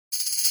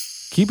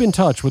Keep in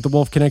touch with the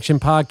Wolf Connection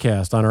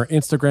Podcast on our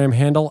Instagram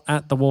handle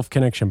at the Wolf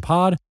Connection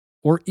Pod,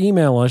 or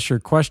email us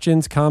your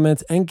questions,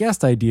 comments, and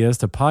guest ideas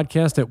to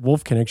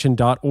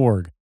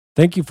podcast@wolfconnection.org.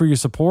 Thank you for your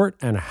support,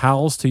 and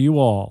howls to you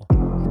all.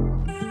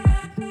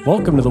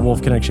 Welcome to the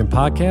Wolf Connection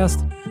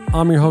Podcast.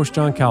 I'm your host,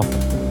 John Kaufman.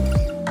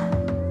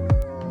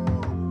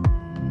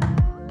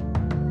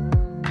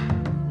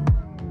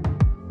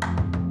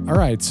 All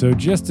right, so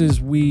just as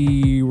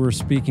we were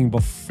speaking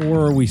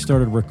before we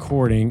started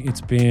recording,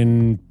 it's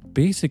been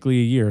basically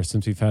a year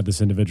since we've had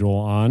this individual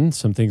on.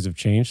 Some things have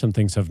changed, some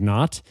things have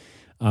not.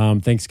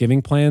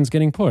 Thanksgiving plans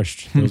getting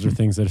pushed. Those are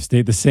things that have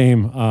stayed the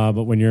same.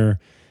 But when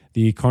you're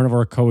the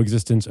carnivore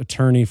coexistence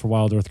attorney for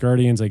Wild Earth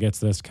Guardians, I guess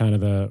that's kind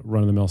of the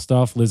run-of-the-mill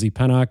stuff. Lizzy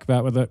Pennock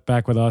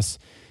back with us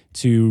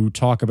to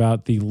talk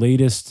about the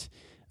latest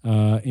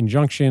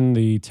injunction,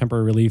 the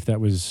temporary relief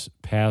that was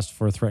passed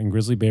for threatened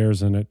grizzly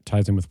bears, and it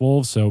ties in with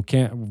wolves. So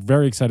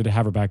very excited to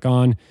have her back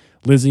on.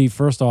 Lizzy,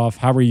 first off,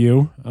 how are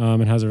you?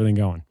 And how's everything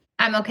going?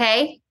 I'm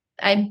okay.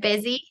 I'm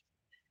busy.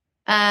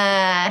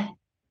 I'm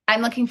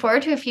looking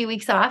forward to a few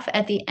weeks off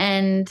at the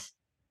end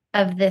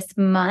of this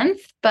month.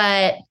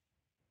 But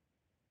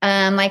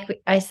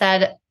like I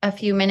said a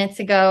few minutes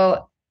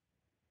ago,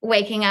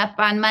 waking up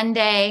on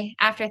Monday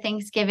after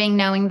Thanksgiving,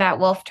 knowing that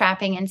wolf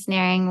trapping and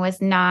snaring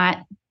was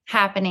not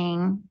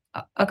happening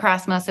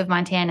across most of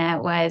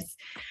Montana was,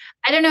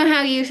 I don't know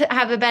how you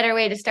have a better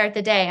way to start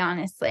the day,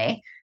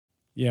 honestly.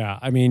 Yeah,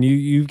 I mean,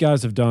 you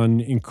guys have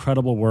done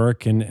incredible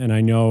work, and I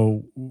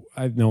know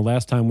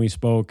last time we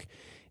spoke,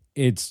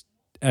 it's,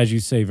 as you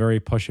say,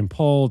 very push and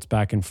pull. It's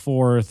back and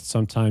forth.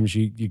 Sometimes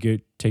you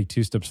take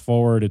 2 steps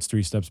forward, it's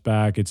 3 steps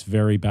back. It's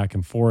very back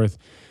and forth.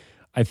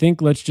 I think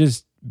let's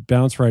just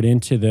bounce right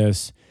into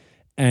this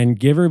and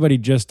give everybody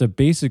just a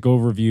basic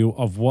overview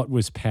of what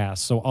was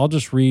passed. So I'll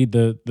just read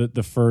the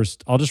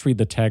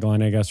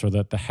tagline, I guess, or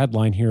the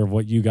headline here of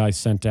what you guys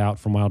sent out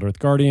from Wild Earth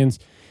Guardians.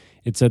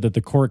 It said that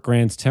the court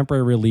grants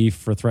temporary relief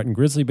for threatened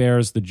grizzly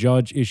bears. The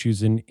judge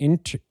issues an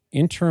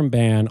interim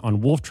ban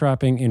on wolf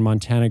trapping in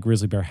Montana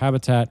grizzly bear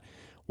habitat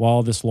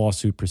while this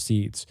lawsuit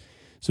proceeds.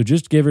 So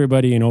just give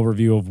everybody an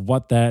overview of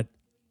what that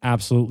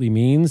absolutely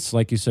means.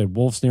 Like you said,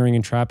 wolf snaring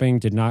and trapping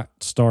did not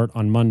start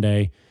on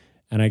Monday,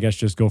 and I guess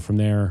just go from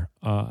there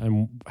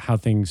and how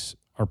things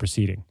are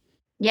proceeding.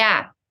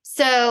 Yeah.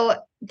 So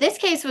this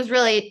case was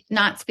really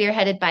not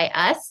spearheaded by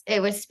us.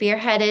 It was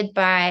spearheaded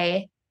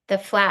by the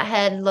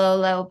Flathead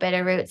Low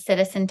Bitterroot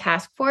Citizen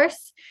Task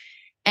Force.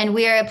 And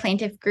we are a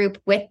plaintiff group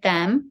with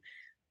them,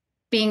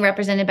 being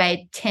represented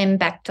by Tim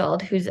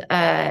Bechtold, who's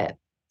a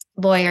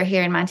lawyer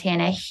here in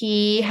Montana.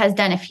 He has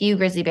done a few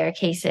grizzly bear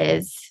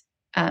cases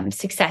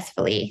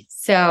successfully.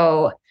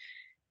 So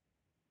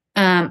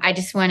I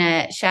just want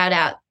to shout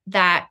out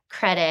that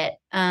credit.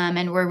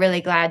 And we're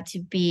really glad to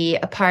be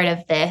a part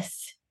of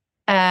this.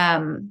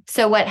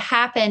 So what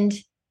happened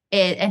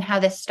and how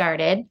this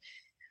started,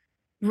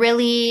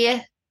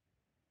 really,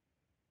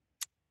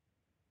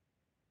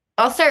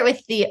 I'll start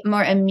with the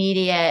more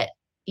immediate,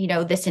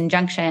 this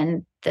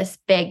injunction, this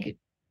big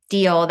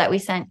deal that we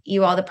sent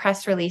you all the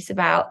press release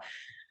about.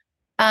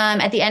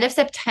 At the end of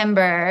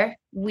September,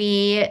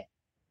 we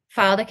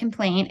filed a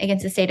complaint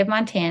against the state of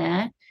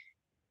Montana,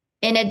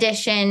 in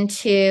addition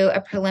to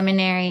a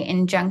preliminary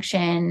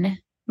injunction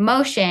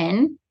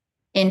motion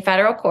in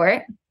federal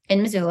court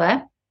in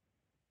Missoula.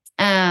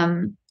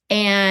 And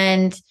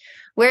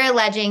we're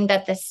alleging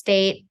that the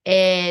state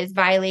is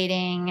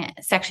violating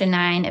Section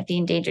 9 of the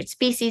Endangered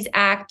Species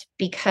Act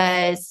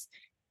because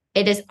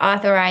it is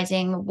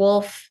authorizing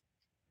wolf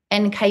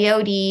and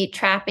coyote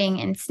trapping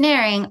and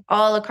snaring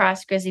all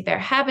across grizzly bear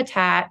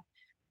habitat,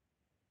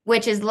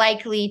 which is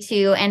likely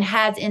to, and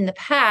has in the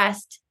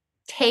past,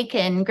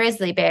 taken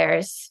grizzly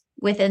bears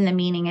within the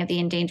meaning of the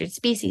Endangered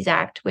Species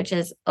Act, which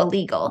is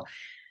illegal.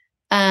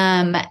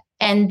 And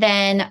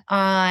then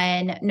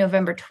on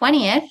November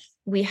 20th,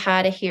 we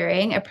had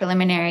a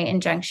preliminary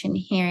injunction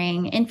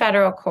hearing in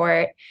federal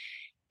court.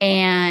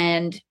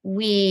 And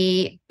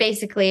we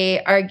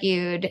basically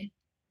argued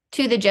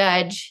to the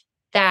judge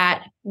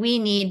that we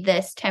need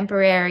this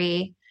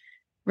temporary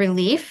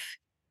relief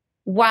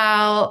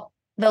while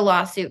the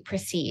lawsuit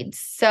proceeds.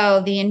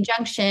 So the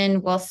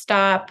injunction will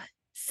stop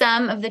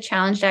some of the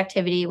challenged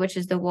activity, which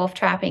is the wolf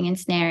trapping and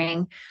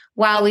snaring,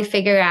 while we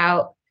figure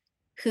out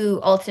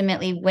who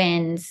ultimately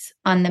wins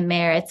on the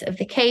merits of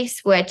the case,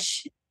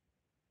 which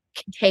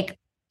can take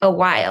a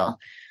while.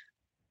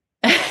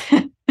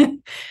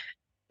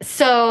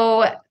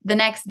 So the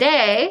next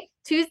day,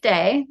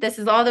 Tuesday, this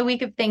is all the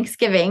week of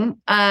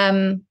Thanksgiving,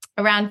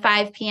 around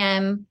 5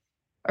 p.m.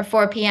 or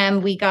 4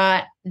 p.m., we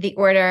got the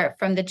order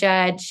from the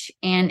judge,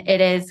 and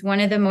it is one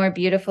of the more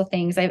beautiful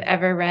things I've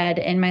ever read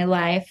in my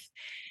life.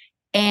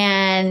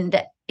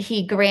 And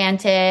he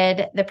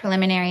granted the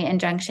preliminary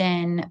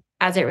injunction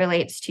as it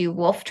relates to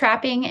wolf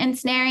trapping and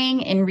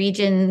snaring in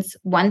regions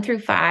 1 through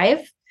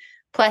 5,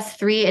 plus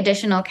 3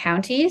 additional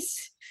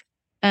counties,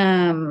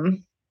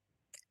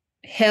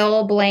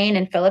 Hill, Blaine,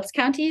 and Phillips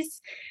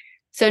counties.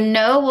 So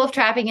no wolf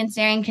trapping and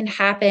snaring can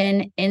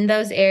happen in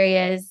those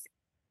areas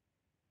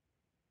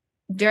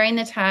during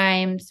the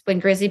times when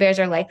grizzly bears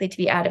are likely to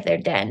be out of their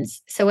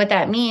dens. So what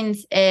that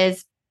means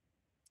is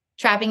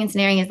trapping and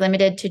snaring is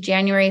limited to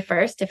January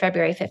 1st to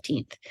February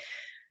 15th.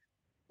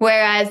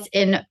 Whereas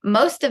in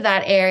most of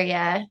that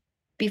area,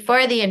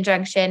 before the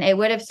injunction, it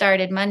would have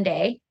started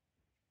Monday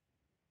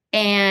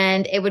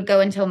and it would go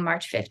until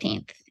March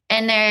 15th.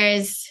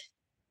 And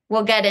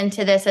we'll get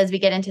into this as we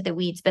get into the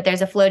weeds, but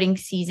there's a floating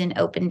season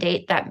open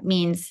date. That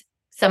means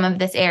some of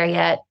this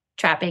area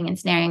trapping and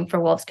snaring for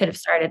wolves could have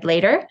started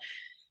later.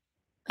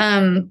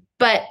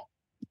 But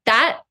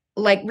that,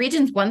 like,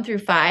 regions 1 through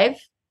 5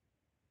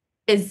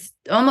 is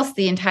almost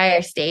the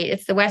entire state.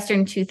 It's the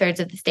western 2/3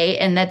 of the state,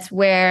 and that's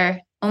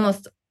where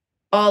almost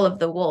all of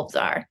the wolves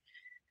are.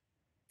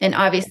 And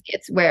obviously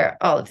it's where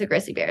all of the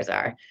grizzly bears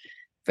are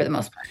for the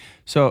most part.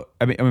 So,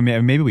 I mean,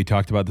 maybe we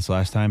talked about this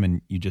last time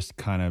and you just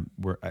kind of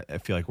I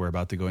feel like we're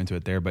about to go into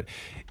it there, but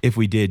if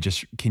we did,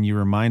 just, can you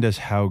remind us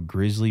how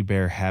grizzly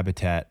bear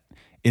habitat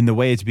in the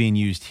way it's being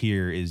used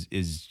here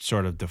is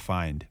sort of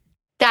defined?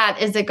 That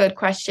is a good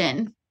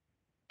question.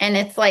 And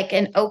it's like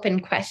an open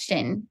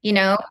question. You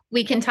know,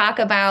 we can talk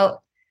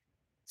about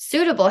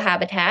suitable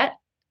habitat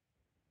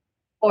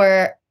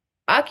or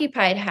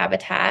occupied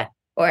habitat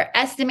or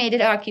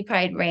estimated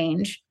occupied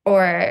range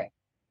or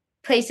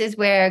places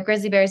where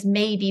grizzly bears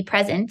may be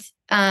present.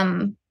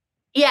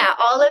 Yeah,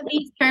 all of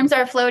these terms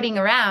are floating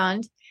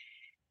around.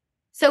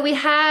 So we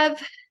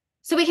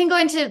can go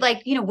into,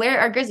 like, you know, where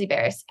are grizzly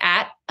bears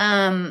at?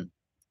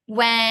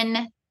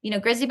 When, you know,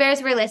 grizzly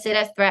bears were listed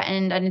as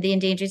threatened under the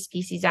Endangered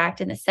Species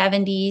Act in the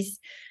 70s,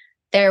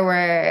 there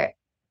were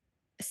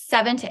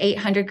 700 to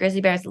 800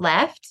 grizzly bears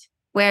left,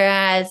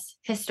 whereas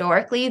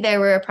historically there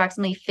were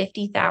approximately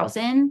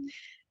 50,000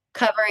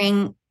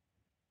 covering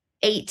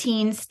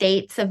 18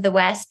 states of the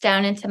West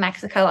down into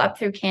Mexico up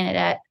through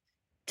Canada.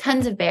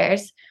 Tons of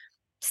bears.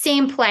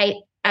 Same plight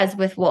as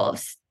with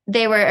wolves.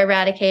 They were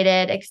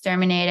eradicated,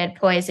 exterminated,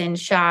 poisoned,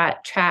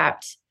 shot,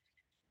 trapped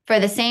for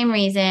the same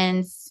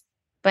reasons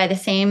by the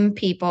same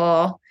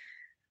people,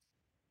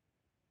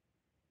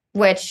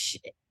 which,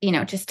 you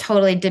know, just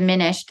totally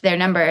diminished their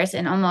numbers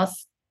and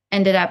almost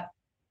ended up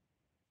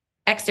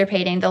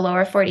extirpating the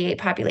lower 48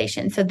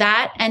 population. So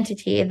that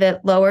entity,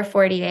 the lower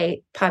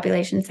 48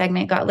 population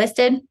segment, got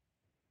listed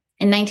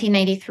in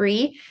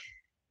 1993.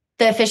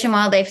 The Fish and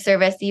Wildlife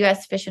Service, the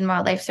U.S. Fish and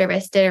Wildlife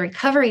Service, did a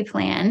recovery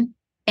plan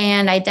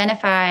and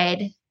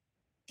identified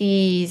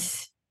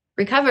these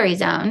recovery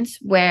zones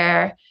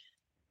where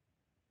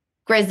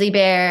grizzly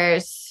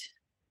bears,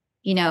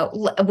 you know,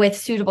 with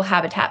suitable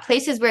habitat,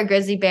 places where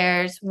grizzly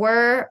bears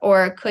were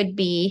or could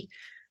be.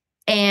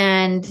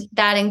 And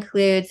that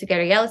includes the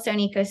Greater Yellowstone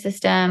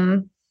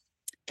ecosystem,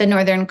 the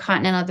Northern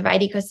Continental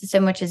Divide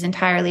ecosystem, which is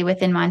entirely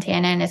within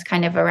Montana and is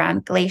kind of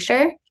around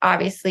Glacier.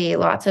 Obviously,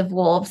 lots of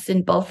wolves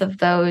in both of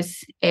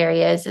those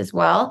areas as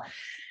well.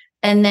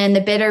 And then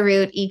the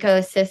Bitterroot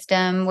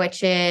ecosystem,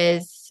 which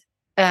is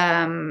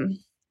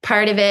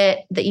part of it,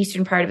 the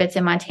eastern part of it's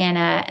in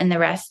Montana, and the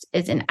rest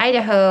is in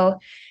Idaho.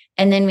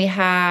 And then we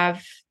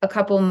have a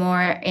couple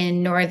more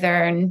in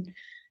northwestern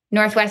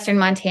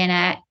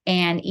Montana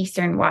and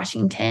eastern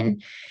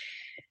Washington.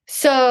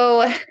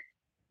 So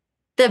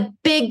the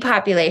big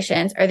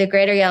populations are the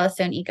Greater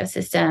Yellowstone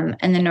ecosystem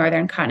and the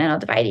Northern Continental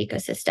Divide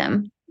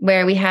ecosystem,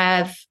 where we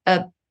have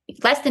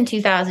less than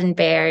 2,000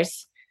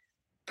 bears,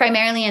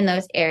 primarily in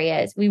those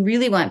areas. We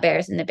really want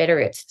bears in the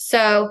Bitterroots.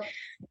 So,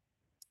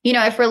 you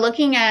know, if we're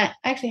looking at,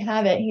 I actually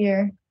have it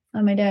here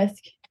on my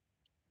desk,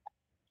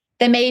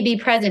 the may be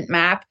present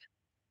map,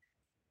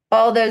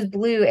 all those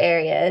blue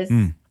areas.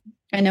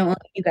 I know only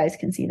you guys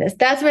can see this.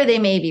 That's where they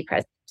may be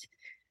present.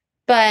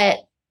 But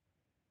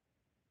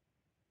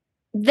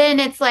then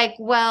it's like,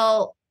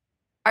 well,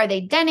 are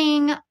they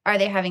denning? Are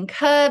they having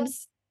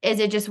cubs? Is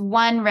it just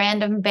one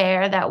random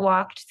bear that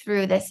walked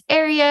through this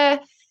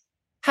area?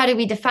 How do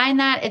we define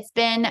that? It's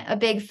been a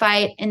big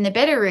fight in the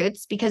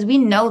Bitterroots because we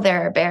know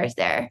there are bears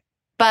there.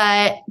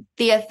 But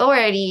the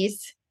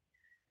authorities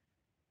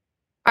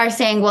are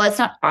saying, well, it's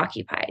not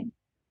occupied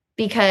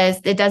because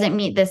it doesn't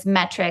meet this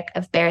metric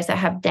of bears that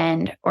have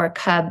denned or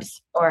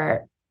cubs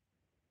or,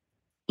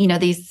 you know,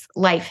 these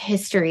life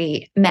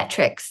history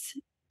metrics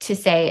to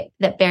say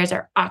that bears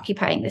are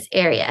occupying this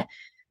area.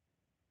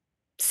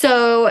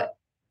 So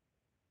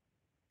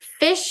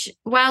Fish,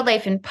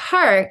 Wildlife, and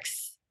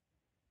Parks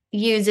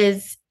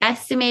uses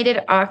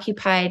estimated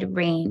occupied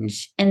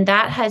range, and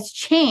that has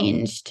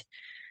changed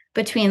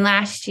between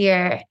last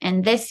year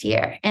and this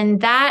year.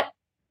 And that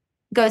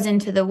goes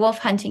into the wolf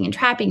hunting and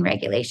trapping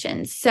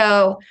regulations.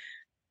 So,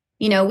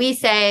 you know, we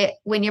say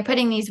when you're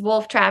putting these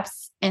wolf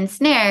traps and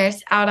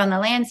snares out on the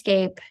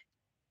landscape,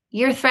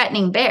 you're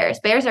threatening bears.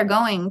 Bears are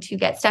going to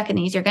get stuck in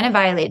these. You're going to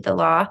violate the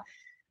law.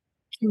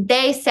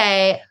 They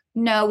say,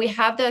 no, we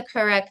have the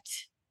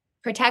correct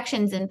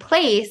protections in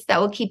place that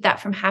will keep that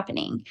from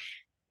happening.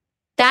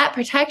 That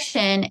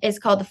protection is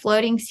called the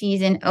floating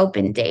season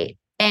open date.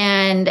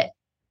 And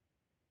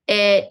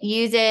it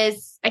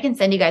uses, I can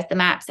send you guys the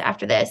maps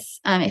after this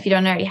if you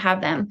don't already have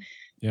them.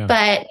 Yeah.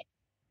 But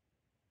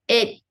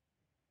it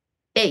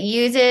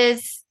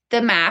uses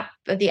the map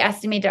of the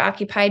estimated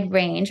occupied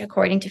range,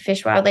 according to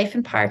Fish, Wildlife,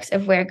 and Parks,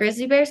 of where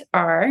grizzly bears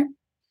are,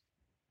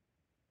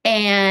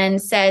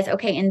 and says,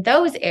 okay, in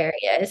those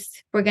areas,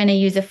 we're going to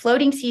use a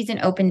floating season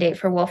open date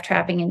for wolf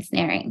trapping and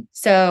snaring.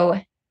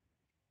 So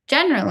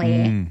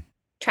generally,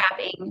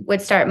 trapping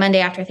would start Monday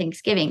after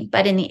Thanksgiving,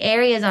 but in the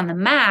areas on the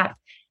map,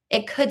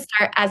 it could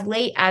start as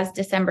late as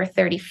December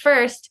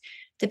 31st,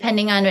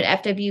 depending on what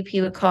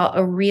FWP would call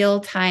a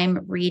real-time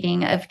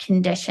reading of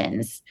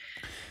conditions.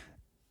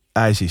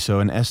 I see. So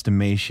an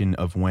estimation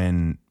of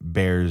when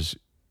bears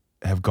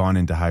have gone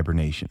into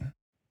hibernation.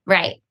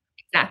 Right,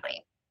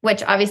 exactly.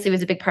 Which obviously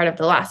was a big part of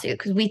the lawsuit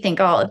because we think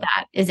all of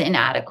that is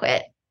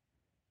inadequate.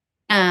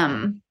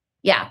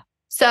 Yeah.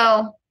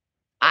 So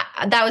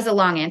that was a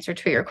long answer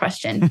to your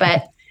question,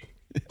 but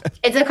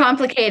it's a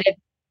complicated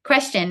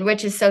question,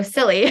 which is so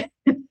silly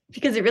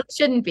because it really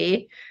shouldn't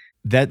be.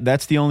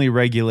 That's the only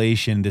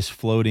regulation. This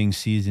floating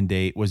season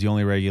date was the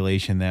only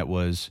regulation that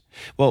was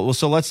well.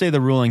 So let's say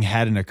the ruling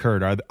hadn't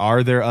occurred.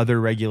 Are there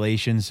other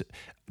regulations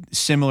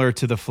similar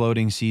to the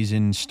floating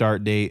season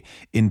start date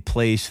in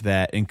place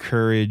that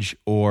encourage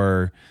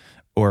or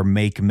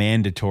make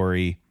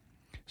mandatory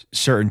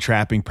certain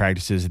trapping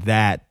practices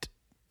that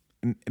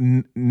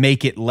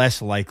make it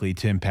less likely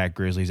to impact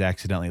grizzlies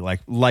accidentally,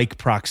 like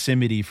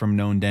proximity from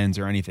known dens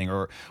or anything,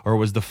 or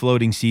was the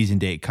floating season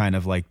date kind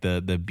of like the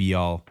be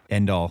all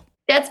end all?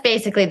 That's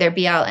basically their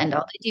be all end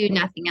all. They do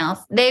nothing else.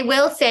 They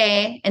will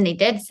say, and they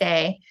did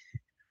say,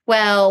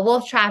 well,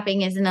 wolf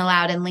trapping isn't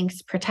allowed in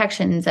lynx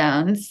protection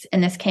zones,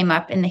 and this came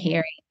up in the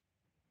hearing,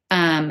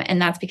 and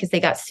that's because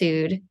they got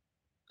sued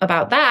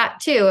about that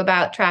too,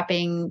 about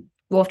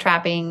wolf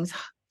trapping's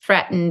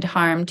threatened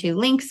harm to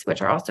lynx,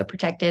 which are also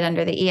protected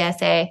under the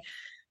ESA.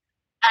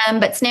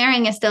 But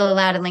snaring is still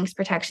allowed in lynx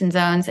protection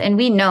zones, and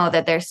we know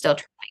that there's still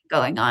trapping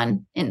going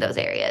on in those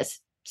areas.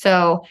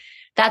 So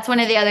that's one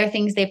of the other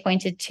things they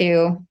pointed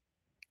to.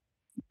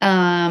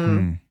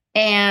 And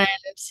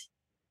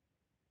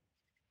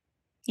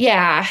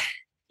yeah,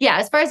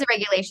 as far as the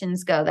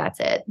regulations go,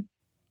 that's it.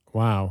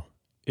 Wow.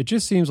 It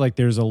just seems like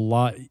there's a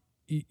lot.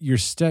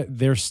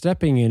 They're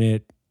stepping in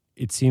it.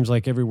 It seems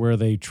like everywhere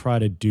they try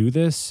to do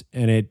this,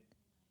 and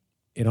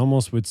it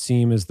almost would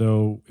seem as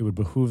though it would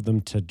behoove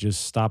them to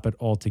just stop it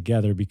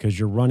altogether, because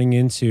you're running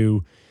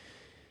into,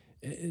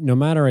 no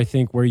matter, I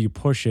think, where you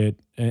push it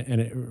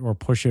or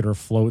push it or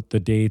float the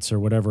dates or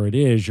whatever it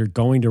is, you're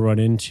going to run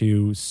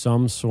into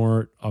some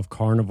sort of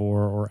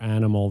carnivore or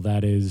animal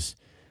that is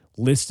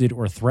listed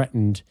or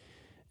threatened.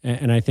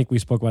 And I think we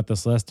spoke about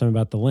this last time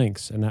about the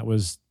lynx, and that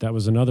was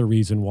another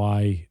reason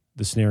why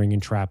the snaring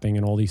and trapping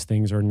and all these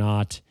things are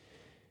not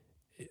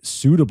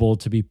suitable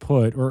to be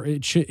put, or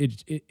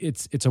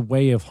it's a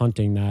way of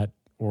hunting that,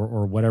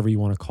 or whatever you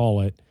want to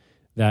call it,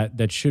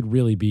 that should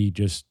really be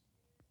just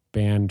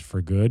banned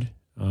for good.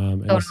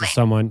 And this is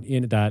someone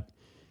in that,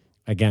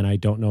 again, I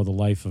don't know the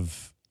life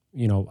of,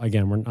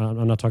 again,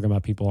 I'm not talking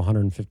about people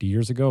 150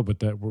 years ago, but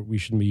that we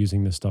shouldn't be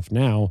using this stuff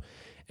now.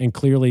 And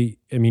clearly,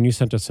 I mean, you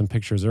sent us some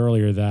pictures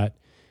earlier that,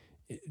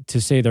 to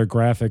say they're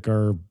graphic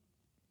or,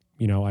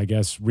 I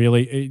guess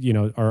really,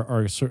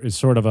 is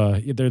sort of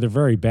they're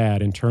very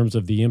bad in terms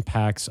of the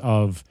impacts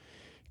of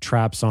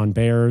traps on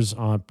bears,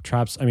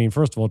 traps. I mean,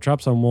 first of all,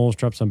 traps on wolves,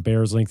 traps on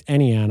bears, lynx,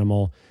 any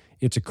animal.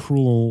 It's a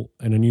cruel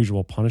and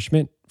unusual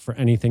punishment for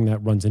anything that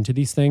runs into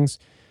these things.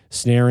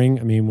 Snaring.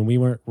 I mean, when we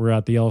were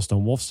at the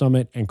Yellowstone Wolf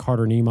Summit and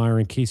Carter Niemeyer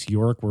and Casey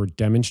York were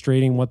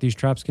demonstrating what these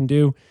traps can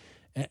do,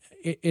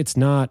 it's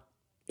not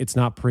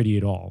pretty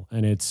at all.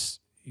 And it's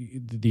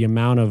the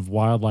amount of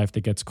wildlife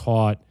that gets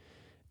caught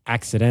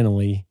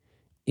accidentally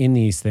in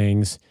these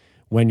things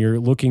when you're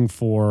looking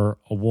for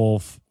a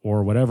wolf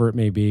or whatever it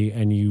may be,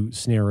 and you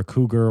snare a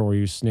cougar or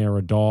you snare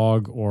a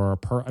dog or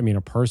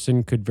a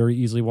person could very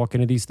easily walk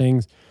into these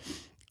things.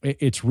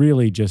 It's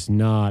really just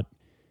not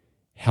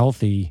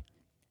healthy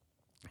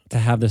to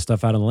have this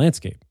stuff out in the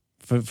landscape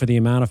for the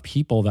amount of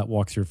people that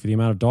walk through, for the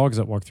amount of dogs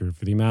that walk through,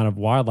 for the amount of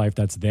wildlife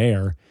that's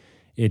there.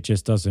 It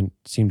just doesn't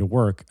seem to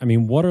work. I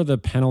mean, what are the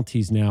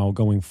penalties now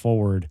going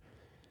forward?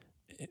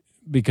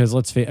 Because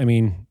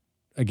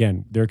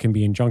again, there can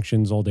be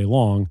injunctions all day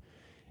long.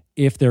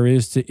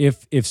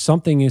 If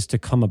something is to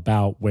come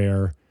about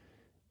where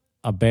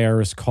a bear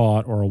is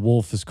caught or a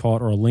wolf is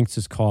caught or a lynx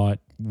is caught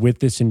with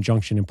this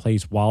injunction in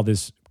place while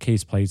this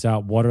case plays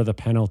out, what are the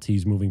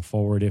penalties moving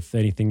forward if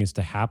anything is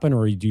to happen,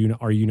 or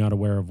are you not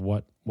aware of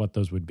what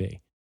those would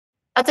be?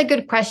 That's a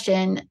good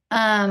question.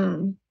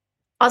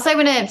 Also, I'm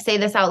going to say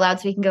this out loud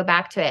so we can go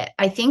back to it.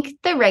 I think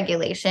the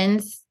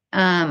regulations,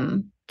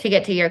 to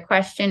get to your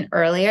question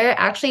earlier,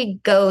 actually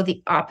go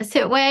the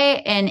opposite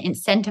way and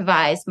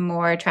incentivize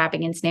more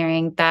trapping and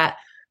snaring that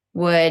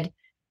would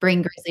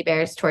bring grizzly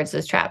bears towards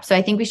those traps. So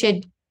I think we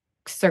should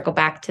circle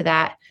back to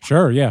that.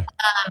 Sure, yeah.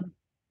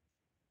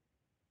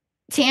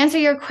 To answer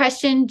your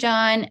question,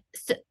 John,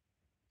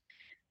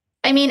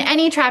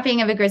 any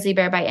trapping of a grizzly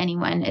bear by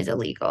anyone is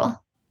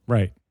illegal.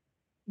 Right.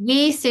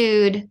 We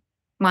sued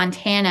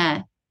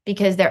Montana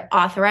because they're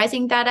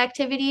authorizing that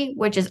activity,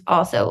 which is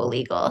also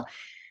illegal.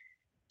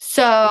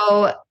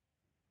 So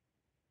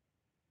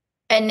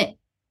and,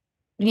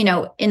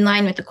 in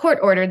line with the court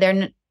order,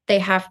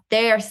 they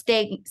are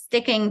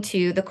sticking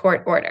to the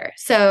court order.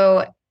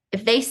 So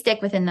if they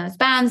stick within those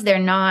bounds, they're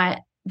not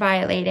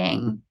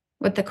violating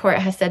what the court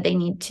has said they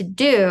need to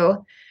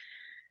do.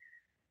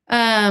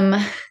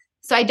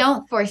 So I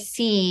don't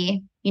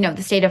foresee,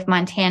 the state of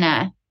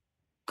Montana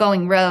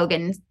going rogue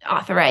and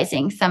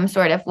authorizing some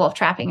sort of wolf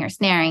trapping or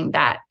snaring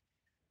that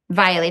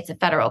violates a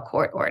federal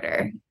court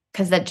order,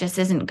 because that just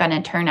isn't going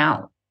to turn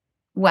out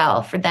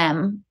well for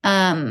them.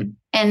 And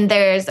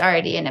there's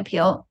already an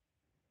appeal,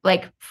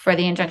 like, for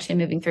the injunction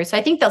moving through. So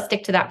I think they'll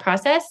stick to that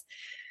process.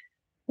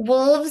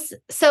 Wolves.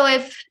 So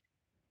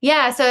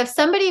if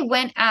somebody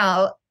went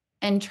out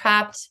and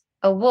trapped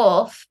a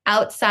wolf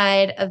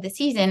outside of the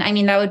season, I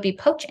mean, that would be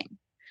poaching.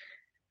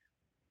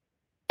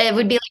 It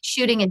would be like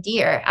shooting a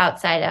deer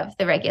outside of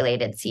the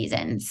regulated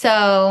season.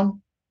 So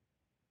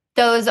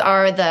those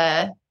are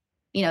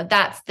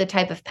that's the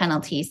type of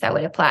penalties that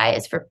would apply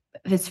is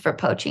for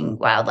poaching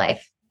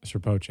wildlife. It's for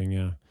poaching,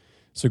 yeah.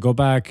 So go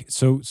back.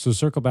 So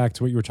circle back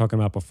to what you were talking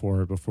about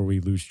before we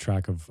lose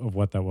track of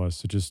what that was.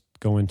 So just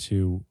go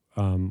into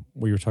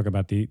what you were talking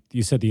about.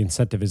 You said the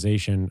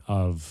incentivization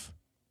of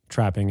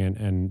trapping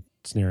and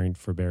snaring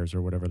for bears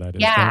or whatever that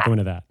is. Yeah. Go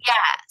into that. Yeah.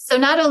 So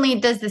not only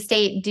does the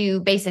state do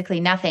basically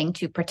nothing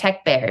to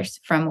protect bears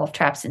from wolf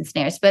traps and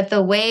snares, but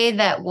the way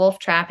that wolf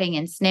trapping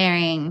and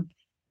snaring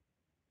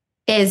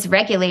is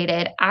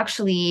regulated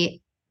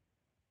actually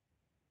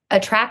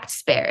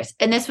attracts bears.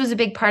 And this was a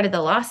big part of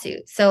the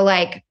lawsuit. So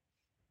like,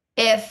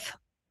 if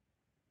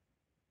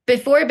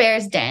before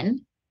bears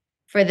den,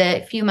 for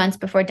the few months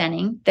before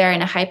denning, they're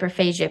in a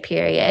hyperphagia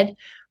period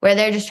where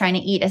they're just trying to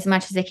eat as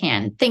much as they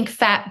can. Think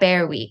Fat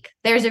Bear Week.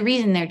 There's a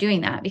reason they're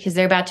doing that, because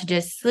they're about to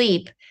just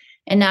sleep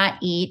and not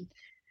eat.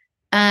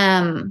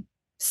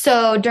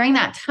 So during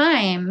that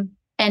time,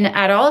 and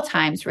at all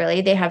times,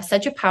 really, they have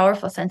such a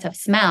powerful sense of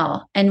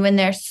smell. And when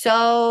they're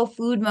so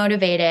food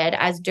motivated,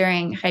 as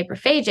during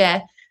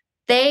hyperphagia,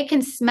 they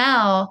can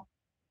smell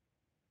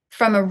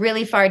from a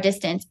really far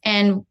distance.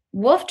 And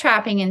wolf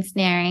trapping and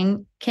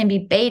snaring can be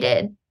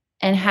baited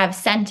and have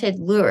scented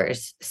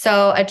lures.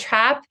 So a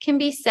trap can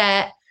be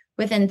set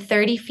within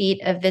 30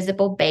 feet of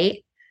visible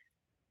bait.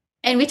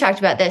 And we talked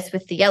about this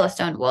with the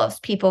Yellowstone wolves,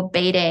 people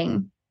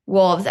baiting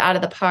wolves out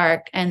of the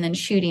park and then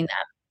shooting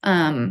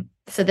them.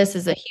 So this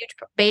is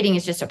baiting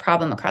is just a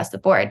problem across the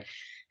board.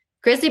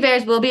 Grizzly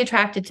bears will be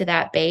attracted to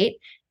that bait.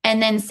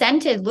 And then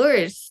scented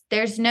lures,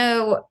 there's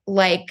no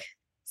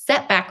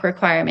setback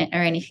requirement or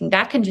anything.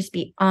 That can just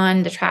be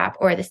on the trap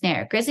or the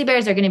snare. Grizzly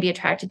bears are going to be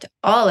attracted to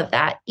all of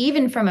that,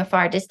 even from a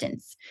far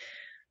distance.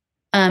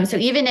 So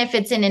even if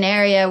it's in an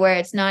area where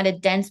it's not a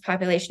dense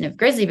population of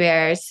grizzly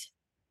bears,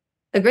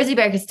 the grizzly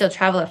bear can still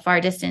travel a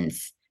far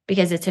distance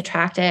because it's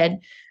attracted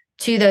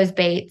to those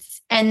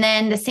baits. And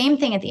then the same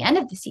thing at the end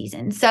of the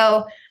season.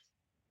 So,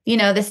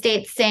 the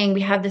state's saying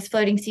we have this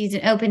floating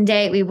season open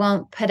date. We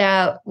won't put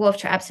out wolf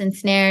traps and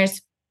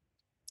snares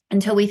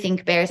until we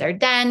think bears are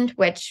denned,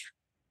 which,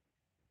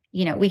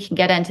 we can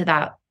get into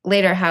that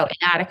later, how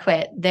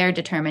inadequate their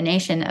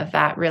determination of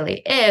that really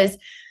is.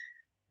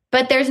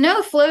 But there's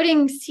no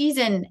floating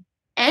season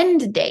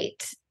end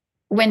date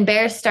when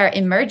bears start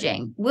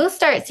emerging. We'll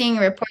start seeing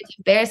reports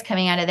of bears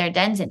coming out of their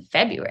dens in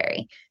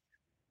February.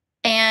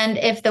 And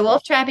if the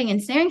wolf trapping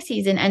and snaring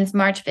season ends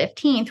March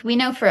 15th, we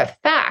know for a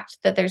fact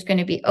that there's going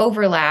to be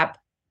overlap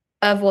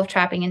of wolf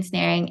trapping and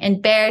snaring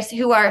and bears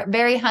who are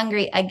very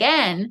hungry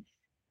again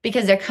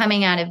because they're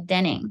coming out of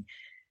denning.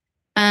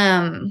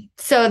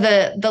 So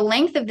the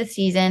length of the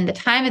season, the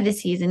time of the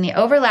season, the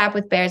overlap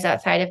with bears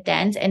outside of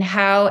dens, and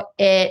how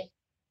it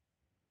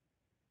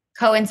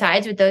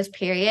coincides with those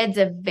periods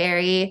of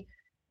very,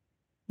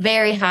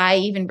 very high,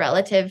 even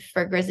relative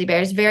for grizzly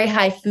bears, very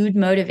high food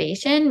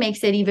motivation,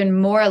 makes it even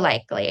more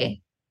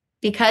likely,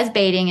 because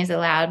baiting is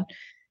allowed,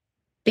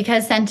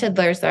 because scented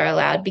lures are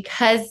allowed,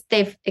 because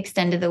they've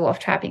extended the wolf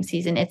trapping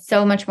season. It's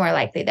so much more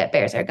likely that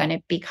bears are going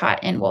to be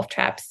caught in wolf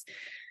traps.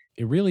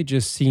 It really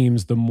just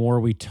seems the more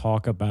we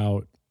talk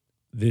about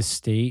this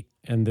state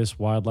and this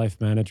wildlife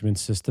management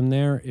system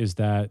there, is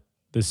that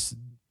this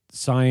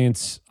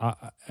science,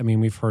 I mean,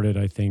 we've heard it,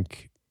 I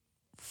think,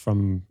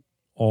 from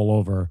all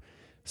over.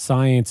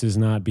 Science is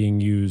not being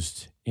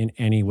used in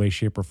any way,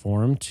 shape, or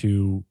form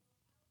to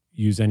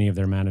use any of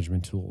their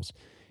management tools.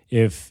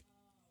 If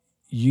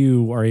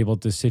you are able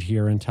to sit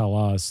here and tell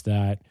us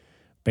that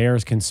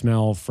bears can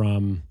smell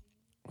from,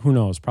 who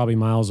knows, probably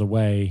miles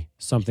away,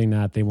 something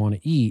that they want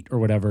to eat or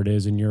whatever it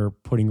is, and you're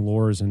putting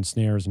lures and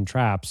snares and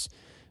traps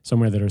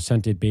somewhere that are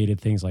scented, baited,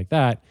 things like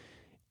that,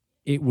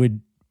 it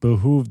would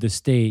behoove the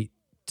state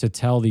to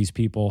tell these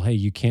people, hey,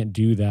 you can't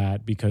do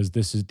that because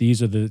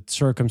these are the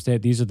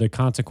circumstances, these are the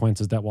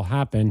consequences that will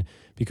happen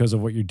because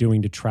of what you're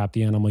doing to trap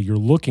the animal you're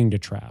looking to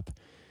trap.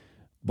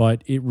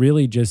 But it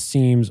really just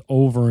seems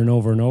over and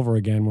over and over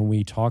again when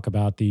we talk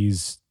about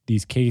these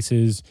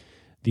cases,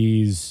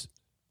 these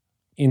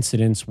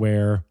incidents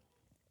where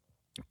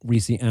we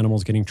see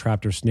animals getting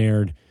trapped or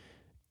snared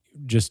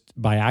just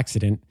by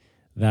accident,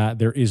 that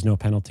there is no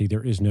penalty,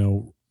 there is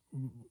no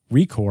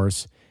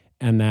recourse,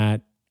 and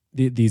that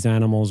these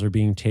animals are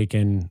being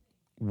taken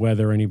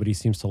whether anybody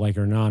seems to like it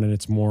or not. And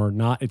it's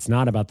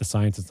not about the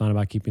science. It's not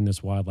about keeping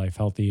this wildlife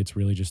healthy. It's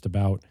really just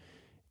about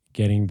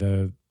getting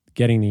the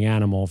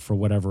animal for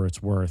whatever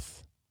it's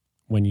worth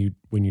when you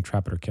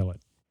trap it or kill it.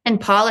 And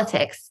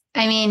politics.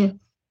 I mean,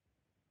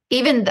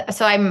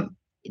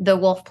 the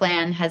wolf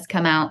plan has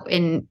come out.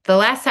 In the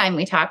last time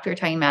we talked, we were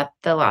talking about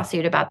the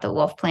lawsuit about the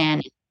wolf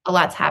plan. A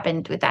lot's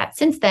happened with that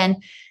since then.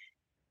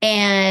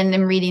 And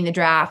I'm reading the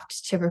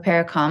draft to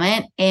prepare a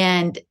comment,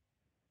 and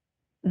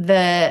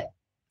the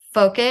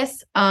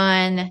focus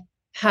on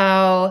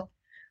how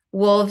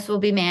wolves will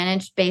be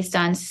managed based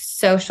on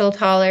social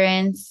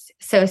tolerance,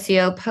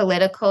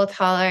 socio-political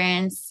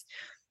tolerance,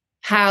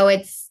 how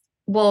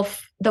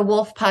the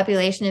wolf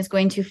population is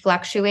going to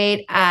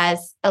fluctuate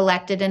as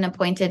elected and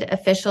appointed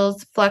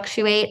officials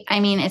fluctuate.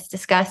 I mean, it's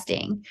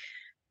disgusting.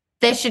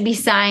 This should be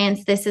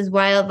science. This is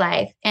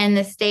wildlife. And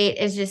the state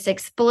is just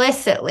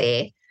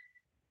explicitly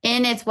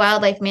in its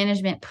wildlife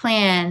management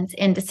plans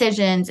and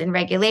decisions and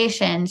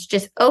regulations,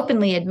 just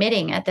openly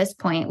admitting at this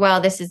point, well,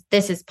 this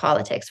is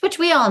politics, which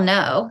we all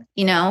know,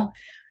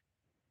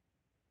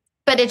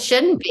 but it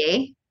shouldn't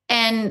be.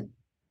 And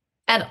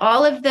at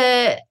all of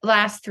the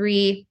last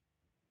 3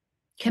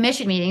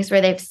 commission meetings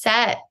where they've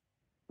set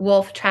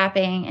wolf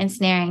trapping and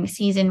snaring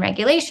season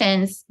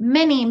regulations,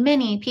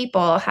 many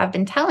people have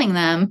been telling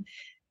them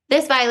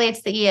this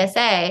violates the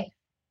ESA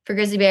for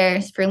grizzly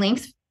bears, for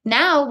lynx.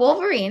 Now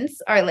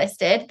wolverines are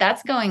listed.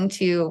 That's going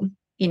to,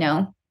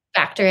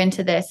 factor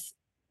into this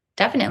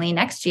definitely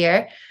next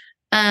year.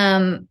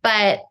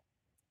 But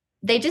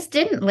they just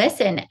didn't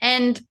listen.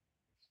 And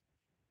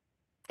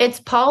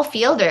it's Paul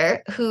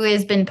Fielder who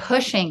has been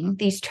pushing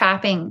these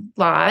trapping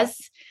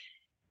laws.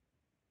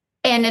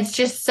 And it's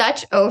just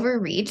such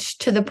overreach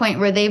to the point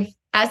where they've,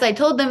 as I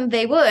told them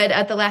they would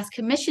at the last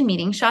commission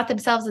meeting, shot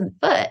themselves in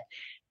the foot.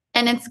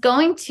 And it's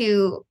going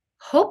to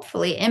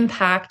hopefully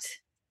impact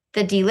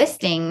the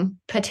delisting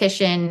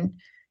petition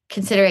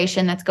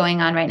consideration that's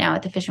going on right now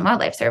at the Fish and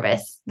Wildlife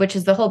Service, which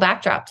is the whole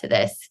backdrop to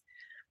this.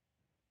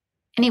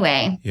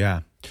 Anyway.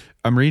 Yeah.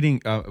 I'm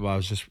reading, I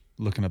was just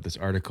looking up this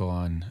article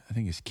on, I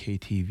think it's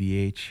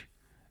KTVH.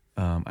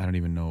 I don't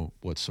even know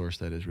what source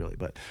that is really,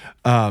 but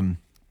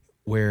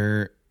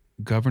where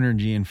Governor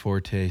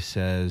Gianforte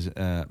says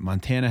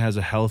Montana has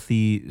a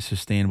healthy,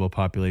 sustainable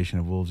population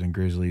of wolves and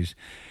grizzlies,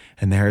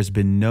 and there has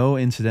been no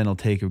incidental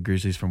take of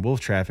grizzlies from wolf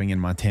trapping in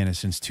Montana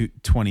since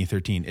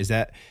 2013. Is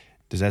that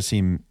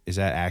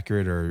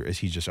accurate, or is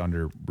he just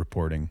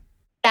underreporting?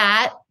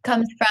 That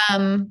comes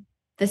from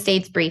the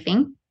state's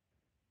briefing.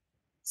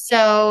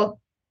 So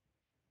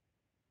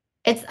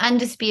it's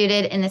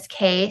undisputed in this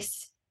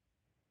case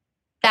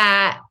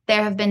that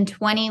there have been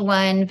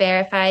 21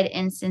 verified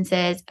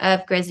instances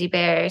of grizzly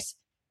bears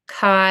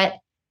caught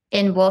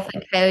in wolf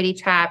and coyote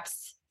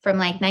traps from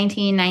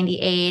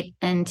 1998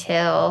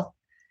 until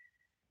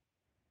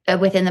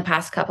within the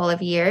past couple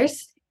of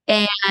years.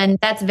 And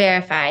that's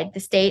verified. The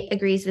state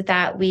agrees with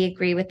that. We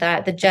agree with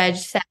that. The judge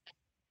said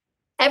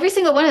every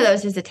single one of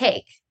those is a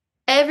take.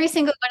 Every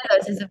single one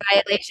of those is a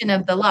violation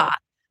of the law.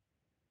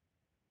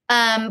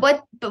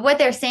 What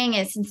they're saying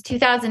is since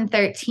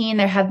 2013,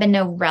 there have been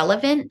no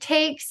relevant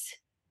takes,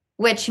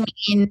 which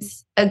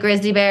means a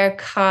grizzly bear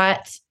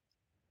caught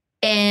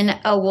in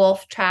a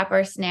wolf trap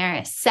or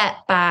snare set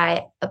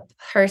by a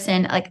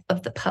person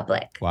of the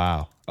public.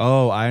 Wow.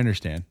 Oh, I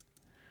understand.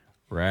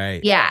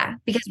 Right. Yeah,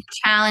 because we're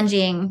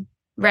challenging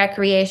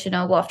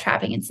recreational wolf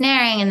trapping and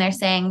snaring, and they're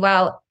saying,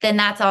 well, then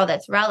that's all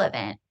that's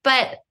relevant.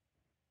 But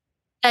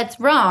that's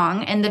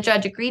wrong. And the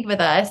judge agreed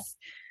with us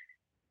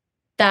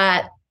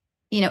that,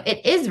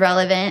 it is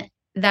relevant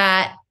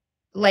that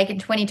in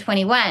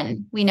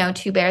 2021, we know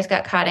 2 bears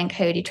got caught in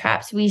coyote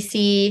traps. We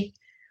see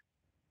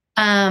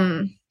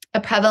a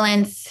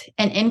prevalence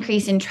and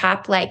increase in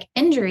trap-like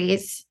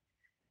injuries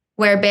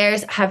where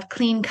bears have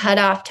clean cut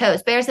off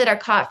toes. Bears that are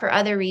caught for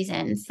other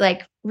reasons,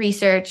 like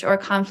research or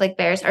conflict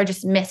bears, are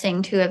just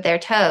missing 2 of their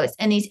toes.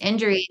 And these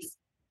injuries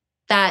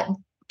that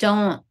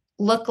don't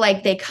look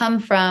like they come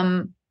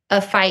from a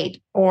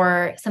fight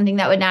or something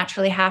that would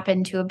naturally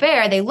happen to a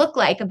bear, they look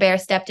like a bear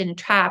stepped in a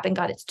trap and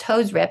got its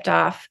toes ripped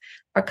off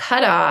or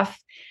cut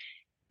off.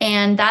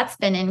 And that's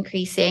been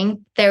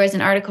increasing. There was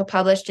an article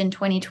published in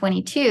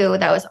 2022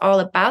 that was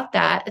all about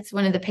that. It's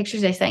one of the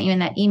pictures I sent you in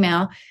that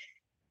email.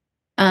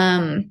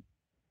 And,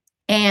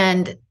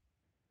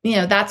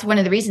 that's one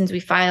of the reasons we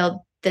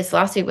filed this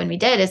lawsuit when we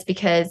did, is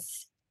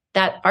because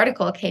that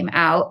article came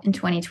out in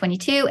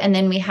 2022. And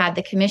then we had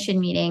the commission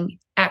meeting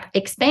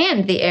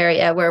expand the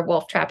area where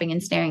wolf trapping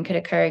and snaring could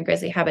occur in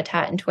grizzly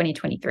habitat in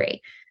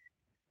 2023.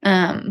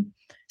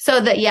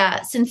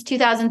 Since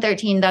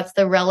 2013, that's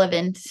the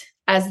relevant,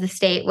 as the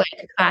state would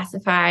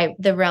classify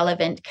the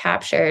relevant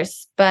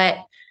captures. But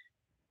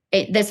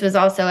this was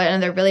also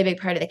another really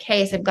big part of the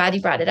case. I'm glad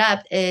you brought it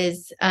up,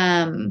 is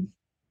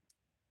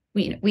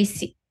we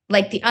see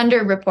the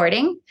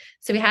underreporting.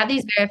 So we have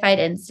these verified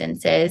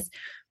instances.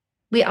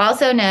 We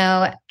also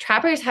know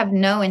trappers have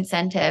no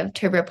incentive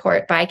to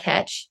report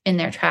bycatch in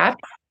their trap.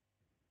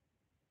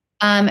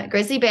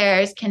 Grizzly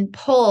bears can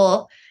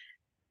pull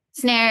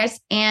snares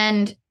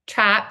and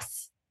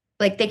traps.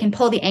 Like they can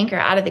pull the anchor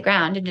out of the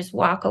ground and just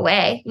walk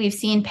away. We've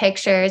seen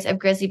pictures of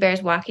grizzly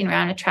bears walking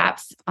around with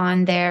traps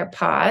on their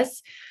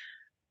paws.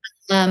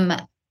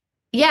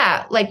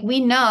 Yeah, like we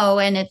know,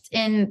 and it's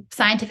in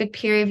scientific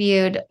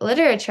peer-reviewed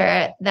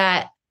literature,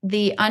 that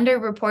the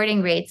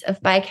underreporting rates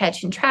of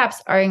bycatch and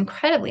traps are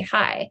incredibly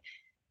high.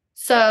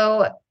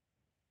 So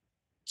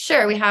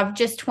sure, we have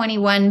just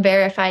 21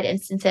 verified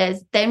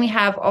instances. Then we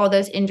have all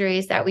those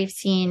injuries that we've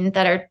seen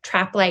that are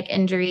trap-like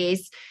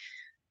injuries.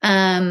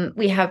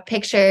 We have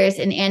pictures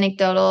and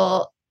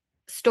anecdotal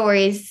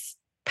stories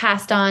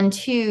passed on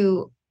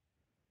to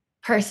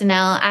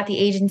personnel at the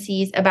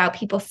agencies about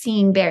people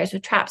seeing bears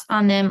with traps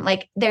on them.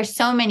 Like there's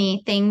so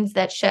many things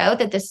that show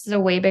that this is a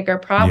way bigger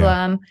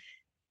problem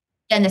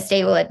than the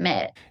state will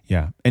admit.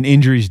 Yeah. And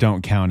injuries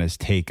don't count as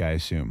take, I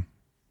assume.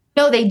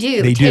 No, they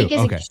do. They take do.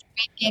 is Okay.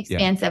 extremely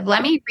expansive.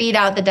 Let me read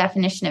out the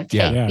definition of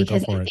take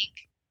because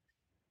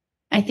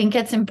I think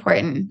it's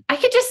important. I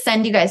could just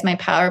send you guys my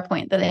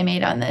PowerPoint that I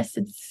made on this.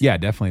 It's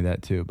definitely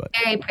that too. But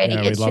very pretty.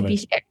 It should be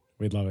shared.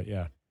 We'd love it.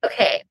 Yeah.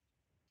 Okay.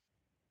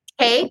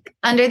 Take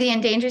under the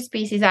Endangered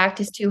Species Act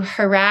is to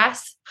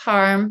harass,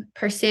 harm,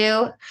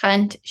 pursue,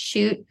 hunt,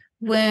 shoot,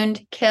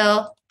 wound,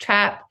 kill,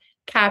 trap,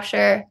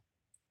 capture,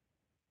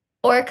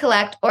 or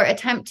collect or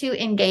attempt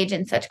to engage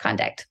in such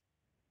conduct.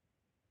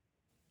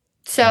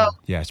 So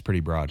yeah, it's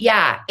pretty broad.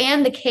 Yeah.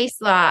 And the case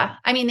law.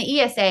 I mean,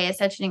 the ESA is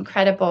such an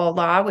incredible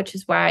law, which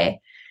is why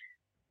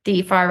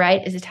the far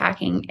right is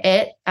attacking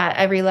it at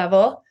every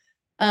level.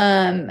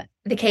 The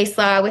case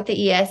law with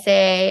the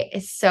ESA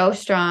is so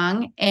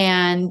strong.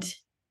 And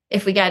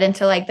if we get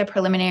into like the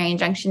preliminary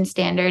injunction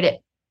standard,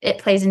 it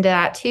plays into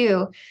that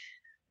too.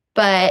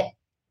 But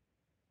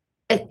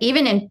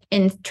even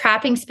in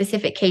trapping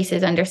specific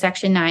cases under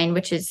Section 9,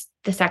 which is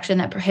the section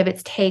that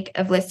prohibits take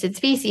of listed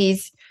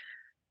species,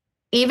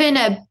 even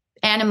an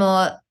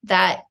animal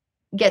that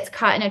gets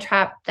caught in a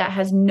trap that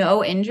has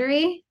no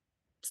injury,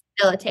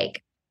 still a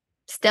take,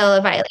 still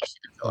a violation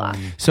of the law.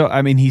 So,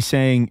 I mean, he's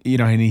saying,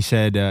 and he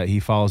said,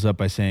 he follows up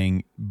by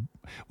saying,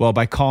 well,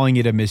 by calling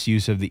it a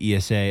misuse of the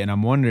ESA. And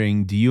I'm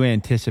wondering, do you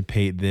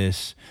anticipate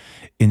this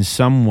in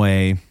some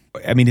way?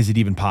 I mean, is it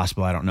even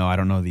possible? I don't know. I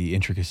don't know the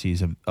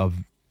intricacies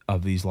of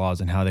these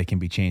laws and how they can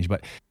be changed.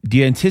 But do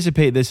you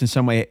anticipate this in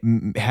some way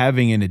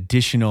having an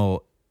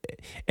additional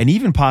and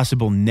even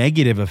possible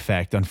negative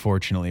effect,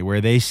 unfortunately,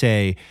 where they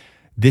say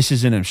this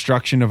is an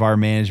obstruction of our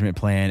management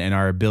plan and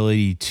our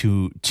ability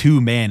to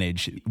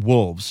manage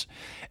wolves.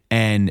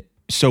 And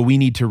so we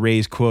need to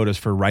raise quotas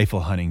for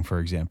rifle hunting, for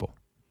example.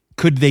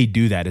 Could they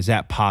do that? Is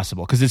that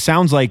possible? Because it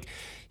sounds like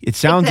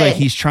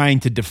he's trying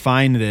to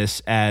define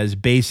this as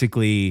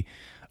basically,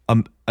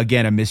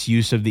 again, a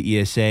misuse of the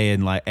ESA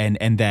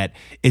and that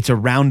it's a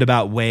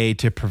roundabout way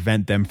to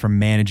prevent them from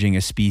managing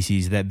a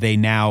species that they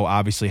now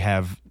obviously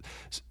have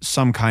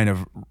some kind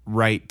of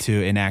right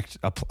to enact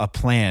a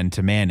plan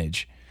to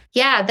manage.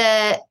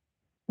 Yeah,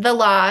 the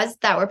laws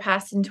that were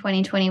passed in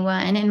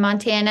 2021 in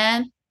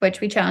Montana, which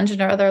we challenged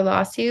in our other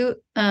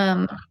lawsuit,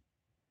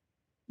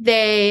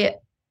 they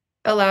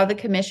allow the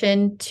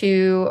commission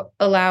to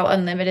allow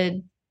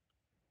unlimited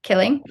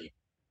killing.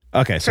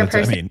 Okay, so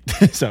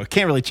so it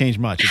can't really change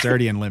much. It's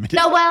already unlimited.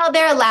 No, well,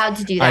 they're allowed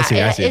to do that.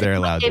 I see. They're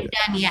allowed to do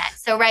done yet.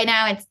 So right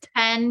now it's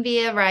 10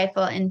 via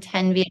rifle and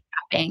 10 via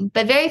trapping,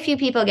 but very few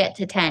people get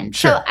to 10.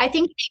 Sure. So I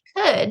think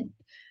they could.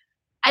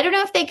 I don't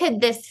know if they could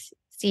this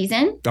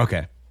season.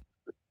 Okay.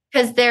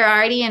 Because they're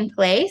already in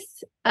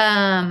place.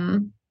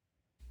 That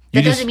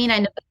doesn't mean I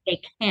know that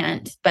they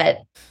can't, but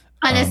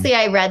honestly,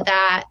 I read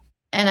that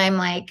and I'm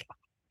like,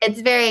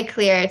 it's very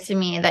clear to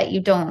me that you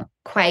don't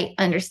quite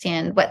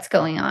understand what's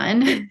going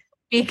on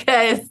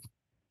because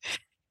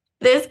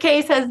this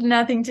case has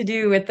nothing to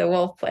do with the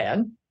wolf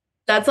plan.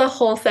 That's a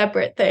whole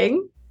separate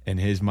thing. In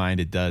his mind,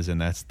 it does,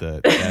 and that's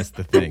the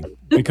thing.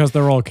 Because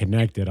they're all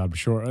connected, I'm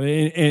sure.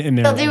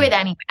 They'll do it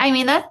anyway. I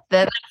mean, that's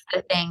the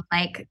thing.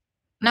 Like,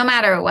 no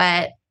matter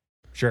what,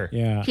 sure,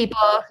 yeah, people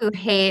who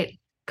hate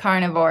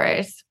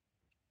carnivores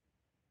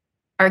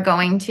are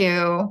going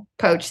to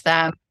poach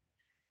them,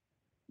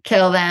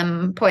 kill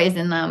them,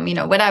 poison them,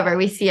 whatever.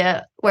 We see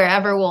it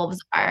wherever wolves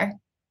are.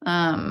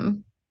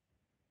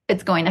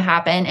 It's going to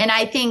happen. And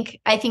I think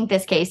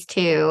this case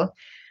too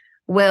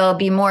will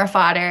be more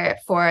fodder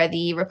for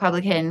the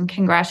Republican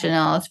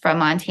congressionals from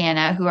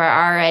Montana who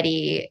are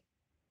already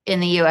in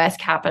the U.S.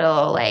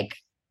 Capitol, like,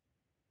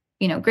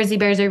 grizzly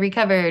bears are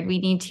recovered.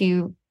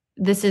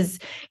 This is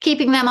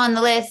keeping them on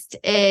the list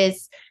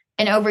is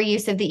an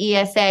overuse of the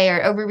ESA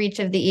or overreach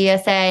of the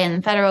ESA and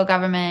the federal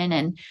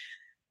government.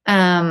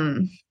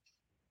 And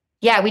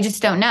we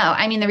just don't know.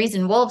 I mean, the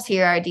reason wolves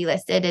here are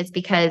delisted is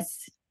because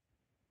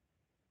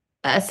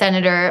a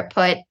senator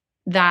put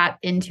that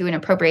into an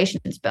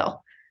appropriations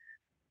bill.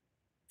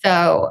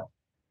 So,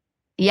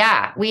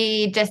 yeah,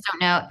 we just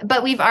don't know.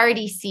 But we've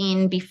already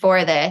seen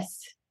before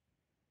this,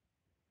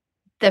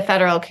 the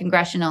federal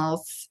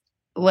congressionals,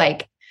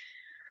 like,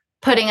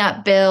 putting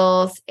up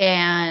bills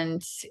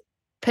and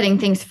putting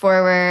things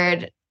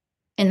forward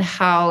in the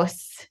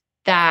House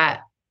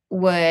that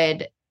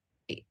would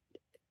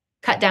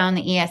cut down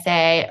the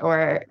ESA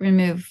or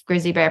remove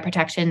grizzly bear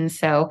protections.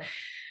 So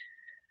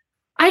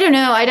I don't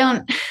know.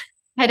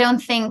 I don't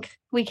think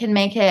we can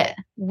make it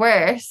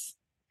worse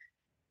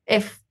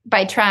if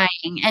by trying.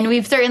 And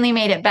we've certainly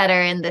made it better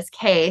in this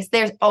case.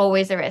 There's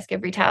always a risk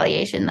of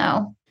retaliation,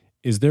 though.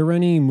 Is there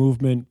any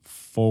movement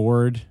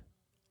forward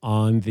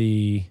on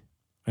the,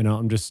 I know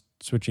I'm just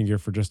switching gear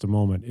for just a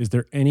moment. Is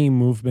there any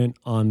movement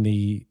on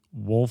the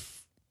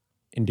wolf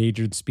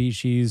endangered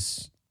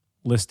species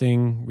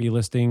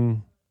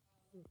relisting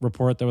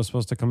report that was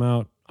supposed to come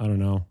out? I don't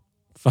know.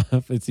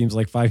 It seems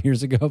like 5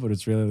 years ago, but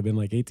it's really been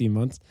like 18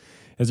 months.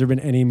 Has there been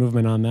any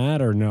movement on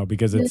that or no?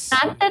 Because it's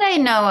not that I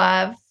know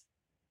of.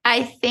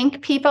 I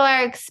think people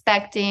are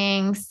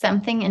expecting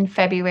something in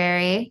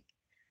February,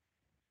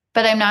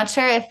 but I'm not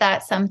sure if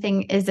that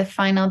something is a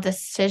final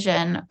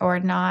decision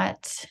or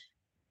not.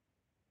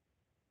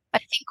 I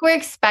think we're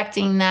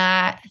expecting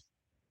that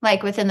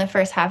like within the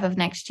first half of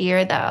next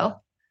year, though.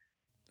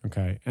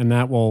 Okay. And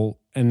that would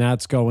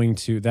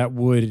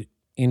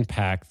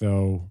impact,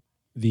 though,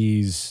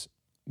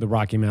 the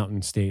Rocky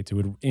Mountain states. It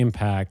would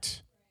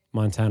impact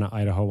Montana,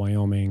 Idaho,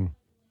 Wyoming,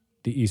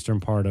 the eastern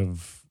part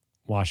of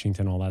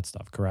Washington, all that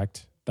stuff,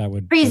 correct? That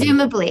would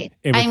presumably.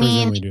 It would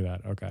presumably do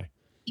that. Okay.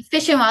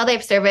 Fish and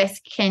Wildlife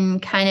Service can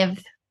kind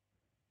of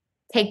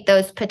take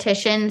those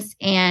petitions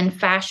and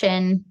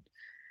fashion,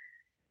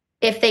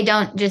 if they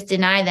don't just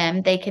deny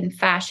them, they can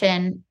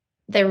fashion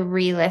the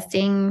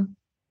relisting,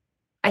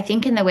 I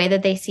think, in the way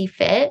that they see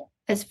fit,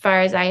 as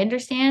far as I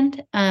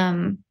understand.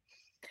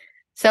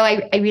 So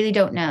I really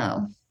don't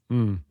know.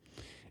 And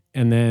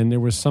then there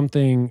was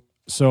something,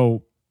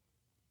 so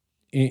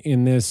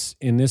in this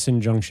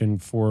injunction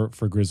for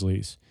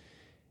grizzlies,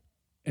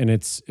 and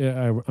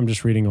I'm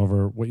just reading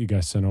over what you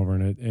guys sent over,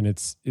 and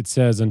it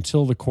says,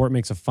 until the court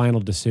makes a final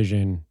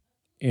decision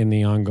in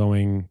the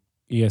ongoing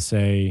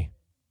ESA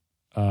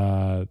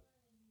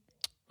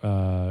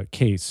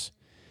case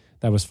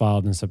that was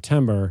filed in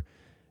September,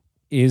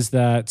 is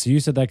that, so you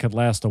said that could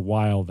last a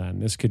while then.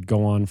 This could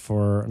go on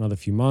for another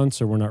few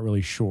months, or we're not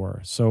really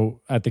sure.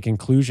 So at the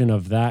conclusion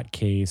of that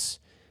case,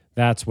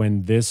 that's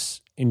when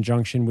this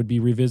injunction would be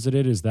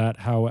revisited? Is that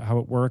how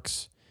it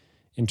works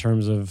in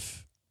terms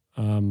of,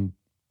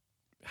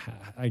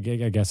 I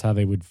guess, how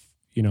they would,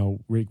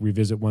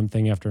 revisit one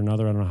thing after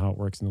another? I don't know how it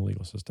works in the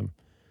legal system.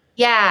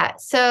 Yeah.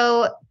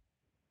 So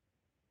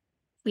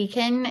we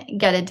can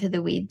get into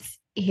the weeds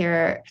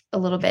here a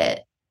little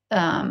bit.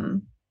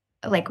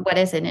 Like, what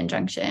is an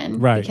injunction?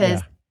 Right.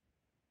 Because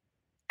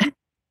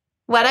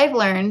what I've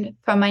learned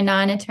from my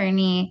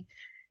non-attorney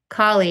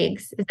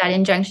colleagues is that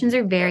injunctions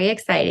are very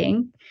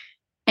exciting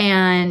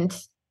and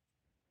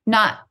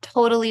not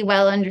totally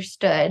well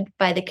understood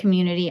by the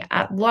community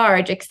at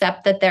large,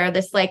 except that they're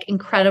this like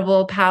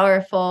incredible,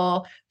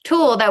 powerful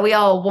tool that we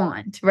all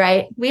want,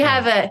 right? We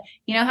have how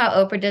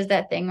Oprah does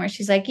that thing where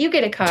she's like, you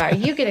get a car,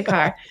 you get a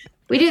car.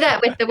 We do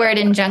that with the word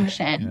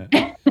injunction.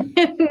 Yeah.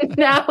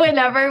 Now,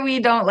 whenever we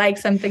don't like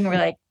something, we're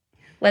like,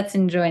 let's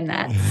enjoin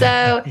that.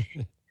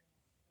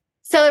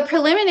 So a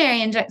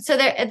preliminary injunction. So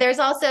there's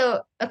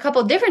also a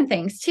couple different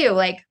things too.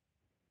 Like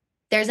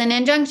there's an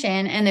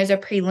injunction and there's a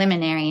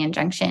preliminary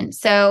injunction.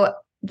 So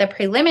the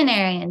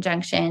preliminary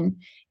injunction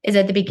is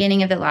at the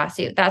beginning of the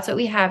lawsuit. That's what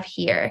we have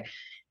here.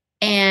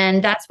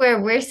 And that's where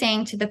we're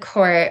saying to the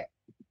court,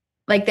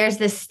 like there's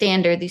this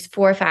standard, these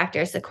 4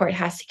 factors the court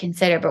has to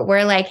consider. But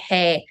we're like,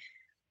 hey,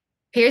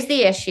 here's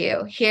the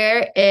issue.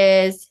 Here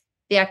is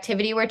the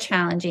activity we're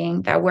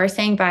challenging that we're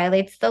saying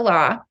violates the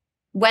law.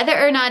 Whether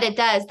or not it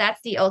does,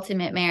 that's the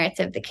ultimate merits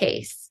of the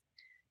case.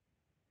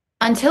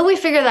 Until we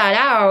figure that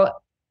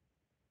out,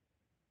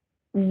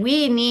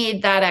 we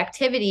need that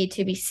activity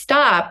to be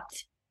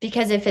stopped,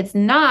 because if it's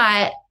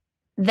not,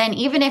 then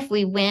even if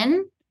we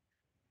win,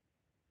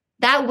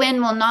 that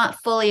win will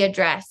not fully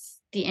address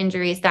the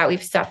injuries that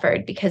we've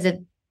suffered because of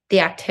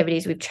the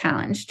activities we've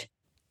challenged.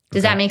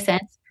 Does that make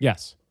sense?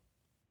 Yes.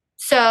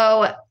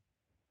 So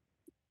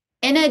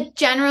in a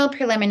general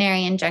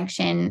preliminary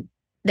injunction,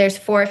 there's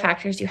 4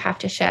 factors you have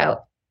to show.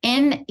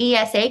 In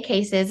ESA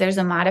cases, there's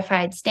a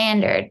modified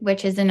standard,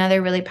 which is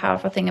another really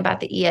powerful thing about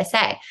the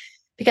ESA,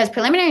 because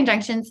preliminary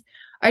injunctions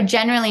are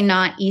generally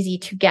not easy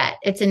to get.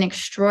 It's an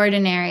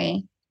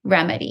extraordinary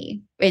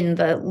remedy in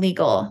the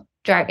legal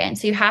jargon.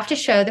 So you have to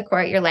show the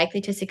court you're likely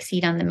to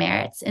succeed on the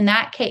merits. In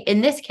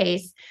this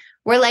case,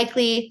 we're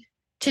likely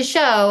to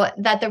show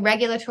that the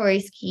regulatory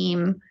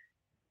scheme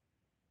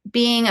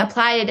being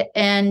applied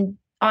and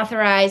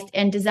authorized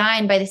and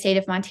designed by the state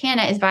of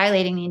Montana is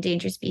violating the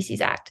Endangered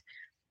Species Act.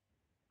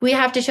 We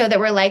have to show that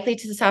we're likely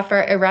to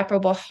suffer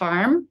irreparable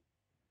harm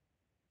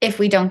if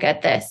we don't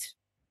get this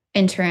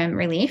interim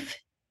relief.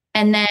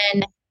 And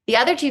then the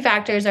other 2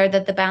 factors are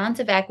that the balance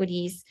of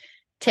equities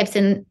tips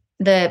in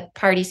the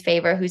party's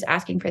favor who's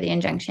asking for the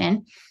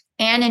injunction,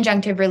 and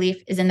injunctive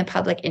relief is in the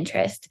public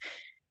interest.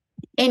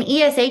 In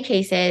ESA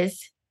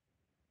cases,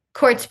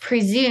 courts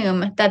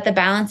presume that the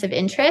balance of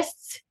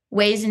interests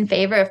weighs in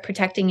favor of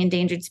protecting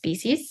endangered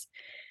species,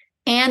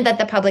 and that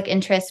the public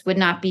interest would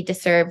not be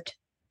disturbed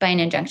by an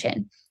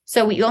injunction.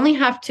 So we only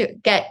have to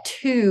get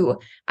 2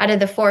 out of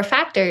the 4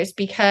 factors,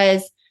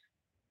 because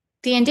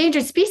the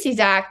Endangered Species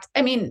Act,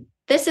 I mean,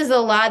 this is a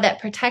law that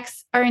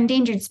protects our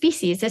endangered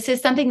species. This is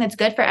something that's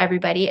good for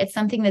everybody. It's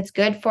something that's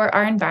good for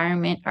our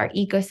environment, our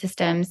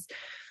ecosystems.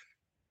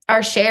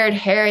 Our shared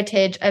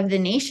heritage of the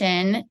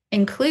nation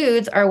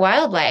includes our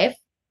wildlife.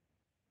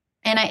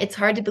 And it's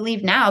hard to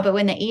believe now, but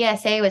when the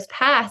ESA was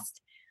passed,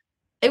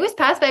 it was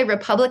passed by a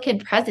Republican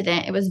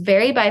president. It was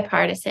very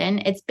bipartisan.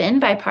 It's been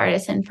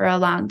bipartisan for a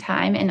long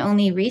time. And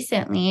only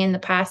recently, in the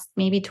past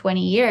maybe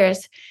 20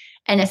 years,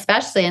 and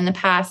especially in the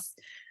past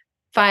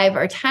 5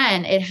 or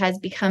 10, it has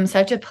become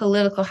such a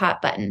political hot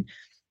button.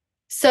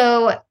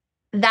 So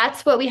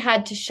that's what we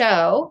had to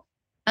show,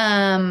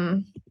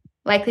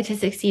 likely to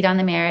succeed on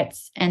the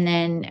merits, and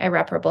then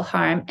irreparable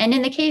harm. And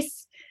in the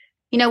case,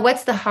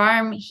 what's the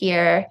harm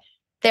here?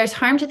 There's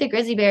harm to the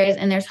grizzly bears,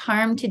 and there's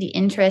harm to the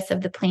interests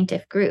of the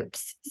plaintiff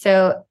groups.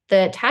 So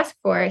the task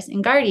force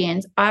and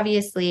guardians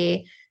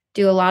obviously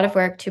do a lot of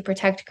work to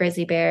protect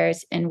grizzly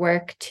bears and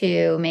work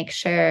to make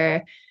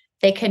sure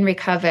they can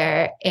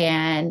recover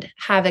and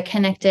have a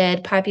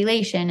connected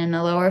population in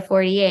the lower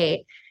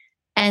 48.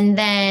 And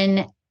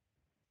then,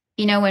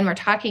 when we're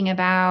talking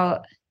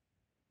about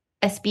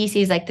a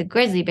species like the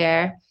grizzly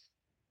bear,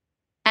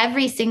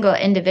 every single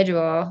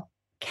individual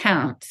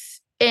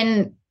counts.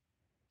 And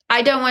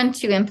I don't want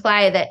to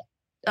imply that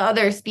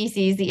other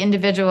species, the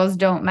individuals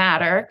don't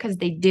matter, because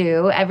they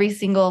do. Every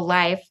single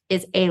life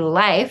is a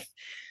life.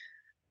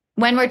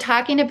 When we're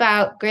talking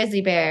about grizzly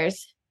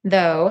bears,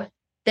 though,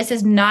 this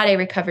is not a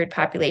recovered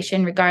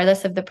population,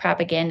 regardless of the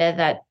propaganda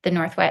that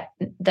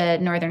the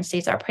northern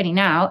states are putting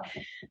out.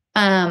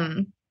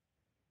 The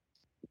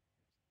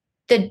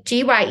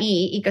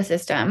GYE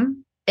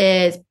ecosystem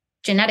is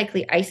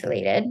genetically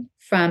isolated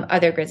from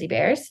other grizzly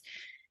bears.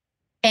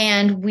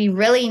 And we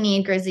really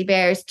need grizzly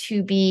bears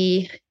to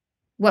be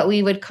what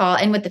we would call,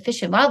 and what the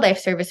Fish and Wildlife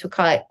Service would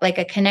call it, like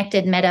a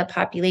connected meta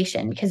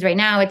population. Because right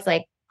now it's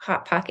like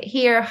hot pocket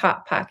here,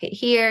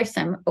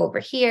 some over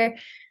here.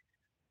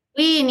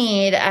 We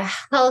need a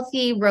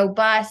healthy,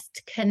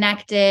 robust,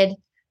 connected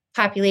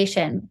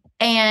population.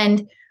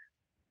 And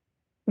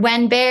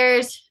when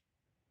bears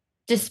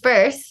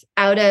disperse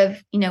out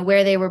of,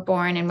 where they were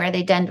born and where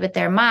they denned with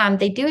their mom,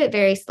 they do it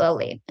very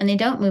slowly, and they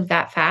don't move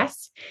that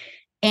fast.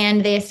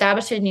 And they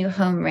establish a new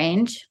home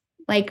range,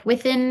 like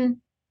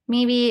within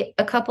maybe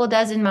a couple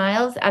dozen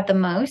miles at the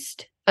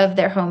most of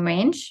their home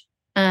range.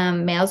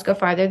 Males go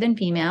farther than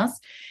females,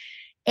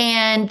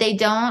 and they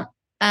don't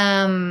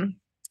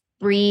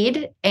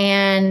breed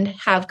and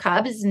have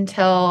cubs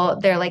until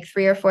they're like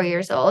 3 or 4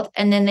 years old.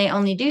 And then they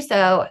only do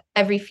so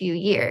every few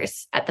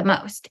years at the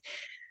most.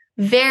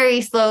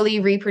 Very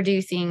slowly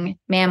reproducing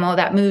mammal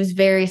that moves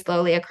very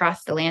slowly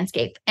across the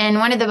landscape. And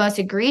one of the most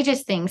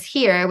egregious things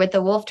here with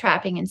the wolf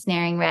trapping and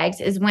snaring regs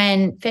is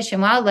when Fish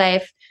and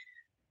Wildlife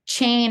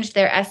changed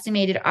their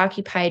estimated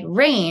occupied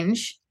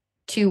range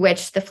to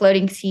which the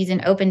floating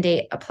season open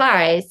date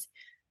applies,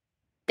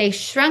 they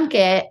shrunk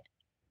it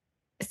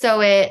so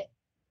it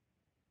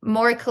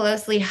more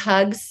closely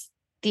hugs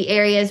the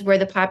areas where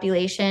the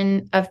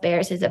population of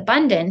bears is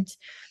abundant.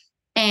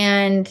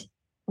 And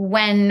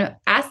when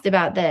asked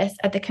about this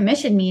at the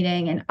commission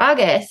meeting in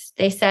August,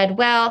 they said,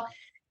 well,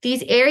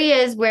 these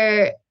areas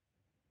where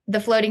the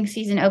floating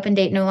season open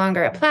date no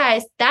longer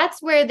applies,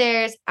 that's where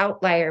there's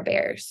outlier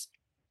bears.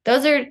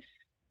 Those are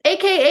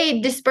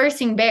AKA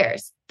dispersing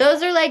bears.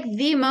 Those are like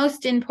the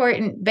most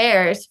important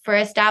bears for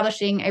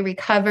establishing a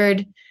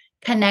recovered,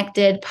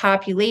 connected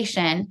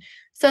population.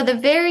 So the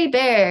very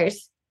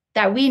bears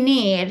that we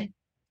need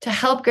to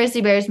help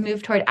grizzly bears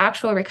move toward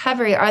actual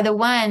recovery are the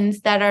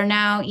ones that are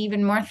now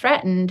even more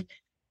threatened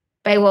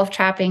by wolf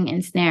trapping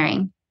and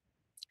snaring.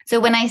 So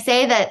when I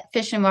say that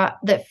Fish,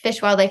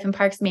 Wildlife, and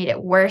Parks made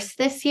it worse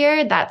this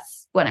year,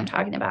 that's what I'm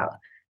talking about.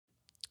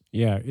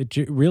 Yeah, it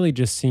really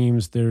just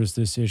seems there's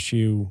this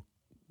issue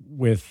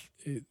with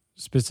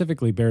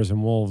specifically bears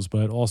and wolves,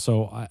 but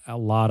also a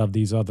lot of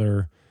these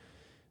other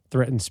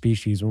threatened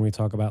species. When we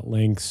talk about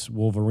lynx,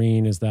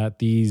 wolverine, is that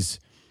these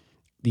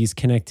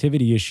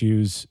connectivity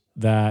issues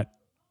that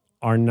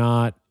are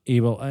not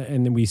able,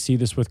 and then we see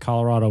this with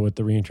Colorado with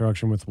the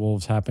reintroduction with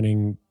wolves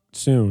happening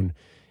soon,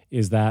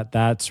 is that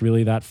that's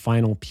really that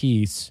final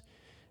piece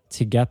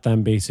to get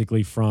them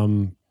basically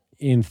from,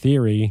 in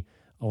theory,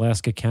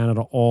 Alaska,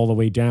 Canada, all the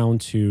way down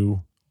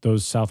to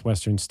those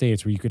southwestern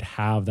states where you could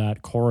have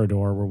that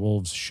corridor where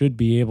wolves should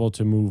be able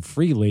to move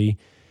freely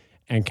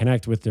and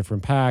connect with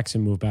different packs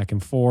and move back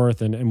and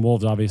forth. And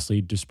wolves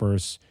obviously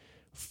disperse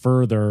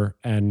further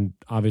and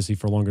obviously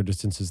for longer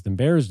distances than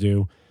bears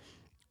do.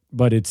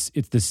 But it's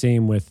the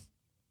same with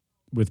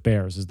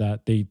bears, is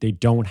that they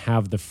don't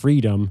have the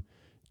freedom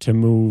to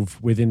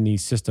move within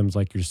these systems,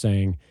 like you're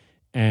saying,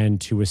 and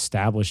to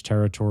establish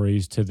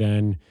territories to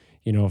then,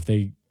 if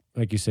they,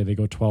 like you say, they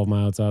go 12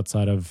 miles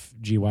outside of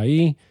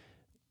GYE,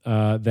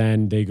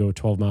 then they go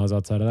 12 miles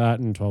outside of that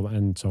and 12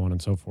 and so on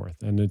and so forth.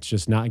 And it's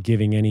just not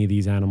giving any of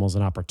these animals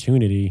an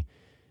opportunity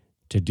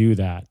to do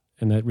that.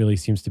 And that really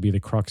seems to be the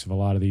crux of a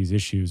lot of these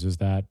issues, is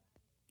that,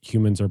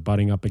 humans are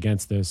butting up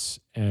against this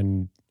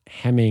and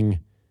hemming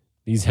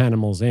these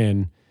animals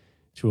in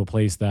to a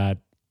place that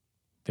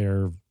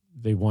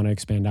they want to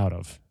expand out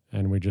of.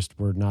 And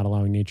we're not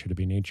allowing nature to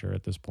be nature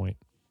at this point.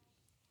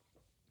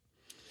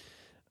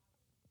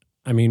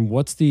 I mean,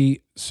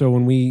 so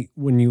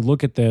when you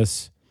look at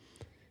this,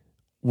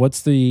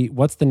 what's the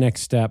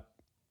next step,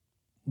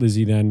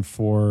 Lizzy, then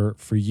for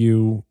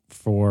you,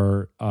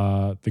 for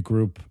the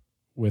group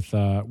with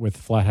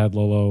Flathead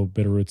Lolo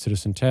Bitterroot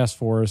Citizen Task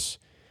Force?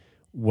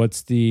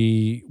 What's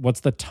the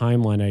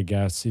timeline, I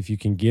guess, if you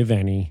can give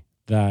any,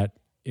 that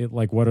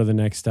what are the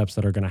next steps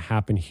that are going to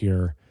happen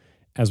here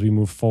as we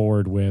move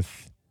forward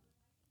with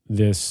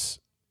this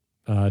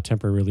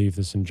temporary relief,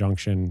 this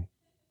injunction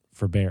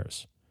for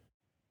bears?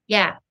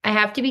 Yeah, I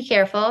have to be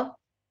careful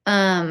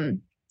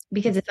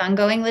because it's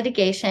ongoing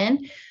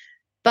litigation.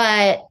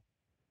 But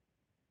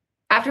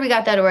after we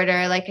got that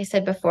order, like I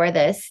said before,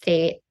 the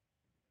state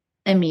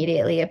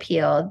immediately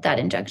appealed that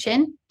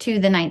injunction to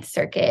the Ninth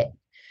Circuit.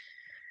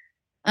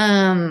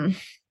 Or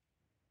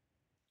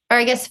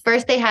I guess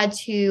first they had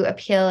to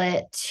appeal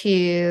it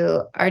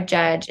to our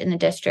judge in the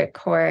district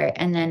court.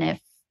 And then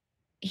if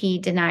he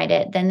denied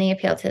it, then they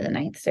appealed to the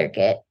Ninth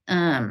Circuit.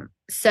 And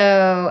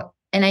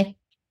I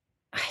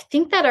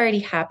think that already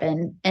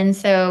happened. And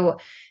so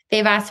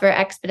they've asked for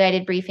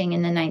expedited briefing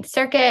in the Ninth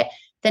Circuit.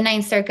 The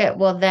Ninth Circuit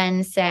will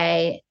then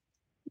say,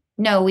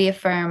 no, we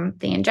affirm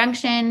the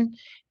injunction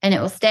and it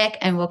will stick,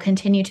 and we'll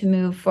continue to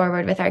move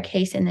forward with our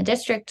case in the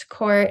district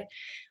court.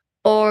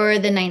 Or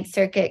the Ninth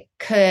Circuit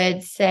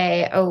could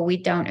say, oh, we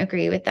don't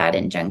agree with that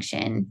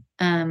injunction.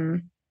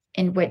 In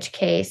which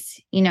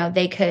case,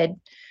 they could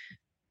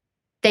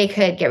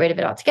get rid of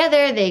it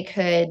altogether. They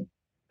could,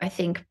 I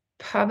think,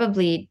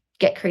 probably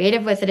get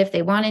creative with it if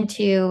they wanted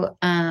to.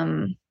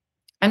 I'm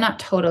not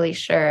totally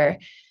sure,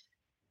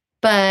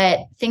 but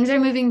things are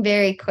moving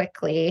very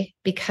quickly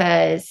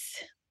because,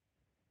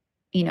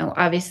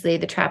 obviously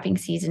the trapping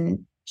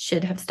season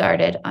should have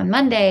started on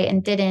Monday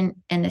and didn't,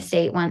 and the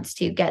state wants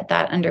to get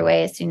that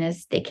underway as soon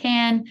as they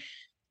can.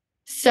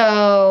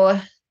 So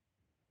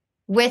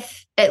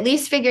with at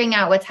least figuring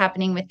out what's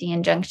happening with the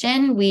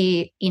injunction,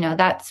 we're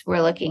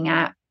looking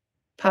at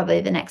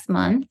probably the next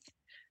month.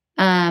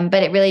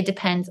 But it really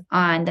depends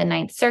on the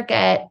Ninth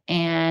Circuit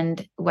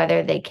and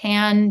whether they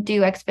can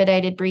do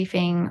expedited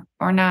briefing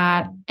or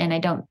not. And I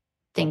don't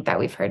think that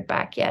we've heard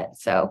back yet.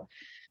 So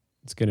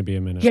it's going to be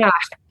a minute. Yeah.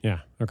 Yeah.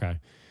 Okay.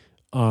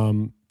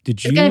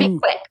 It's going to be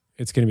quick.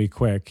 It's going to be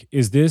quick.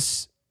 Is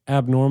this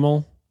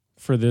abnormal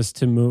for this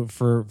to move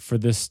for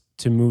this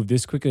to move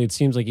this quickly? It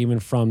seems like even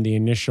from the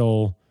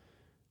initial,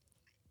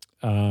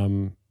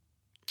 what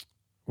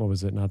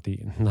was it? Not the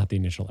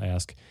initial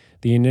ask,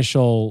 the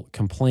initial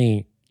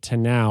complaint to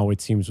now,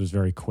 it seems was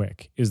very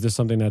quick. Is this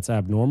something that's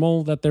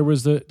abnormal that there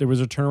was a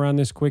turnaround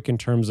this quick in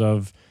terms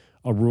of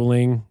a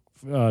ruling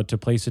to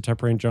place a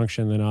temporary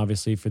injunction, then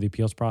obviously for the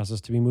appeals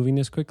process to be moving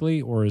this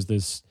quickly, or is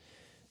this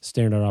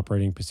standard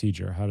operating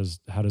procedure? How does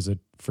it,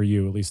 for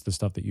you, at least the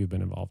stuff that you've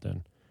been involved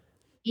in?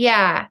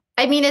 Yeah,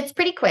 I mean, it's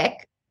pretty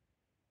quick,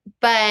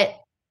 but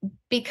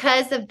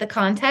because of the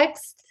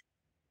context,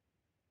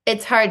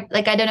 it's hard.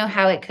 I don't know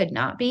how it could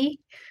not be,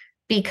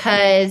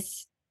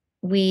 because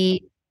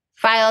we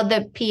filed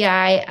the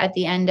PI at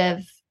the end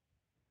of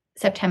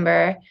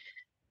September.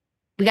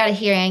 We got a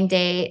hearing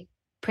date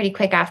pretty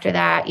quick after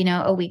that,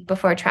 a week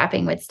before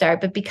trapping would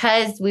start. But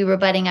because we were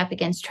butting up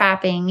against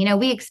trapping,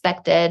 we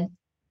expected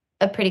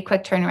a pretty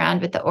quick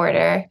turnaround with the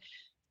order,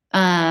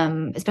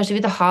 especially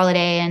with the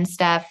holiday and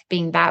stuff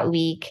being that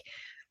week.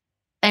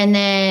 And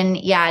then,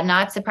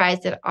 not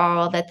surprised at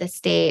all that the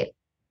state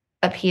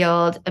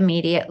appealed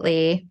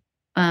immediately.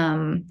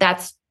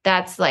 That's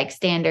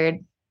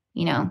standard.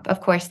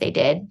 Of course they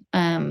did.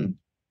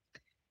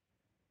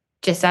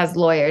 Just as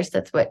lawyers,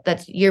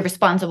 you're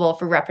responsible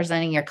for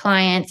representing your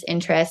client's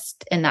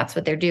interest, and that's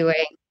what they're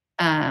doing.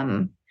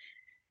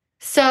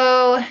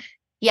 So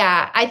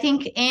I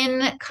think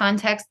in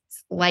contexts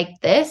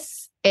like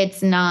this,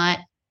 it's not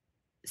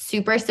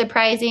super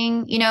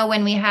surprising.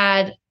 When we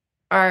had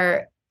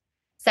our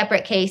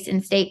separate case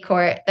in state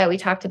court that we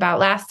talked about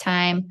last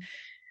time,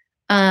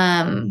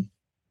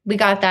 we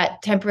got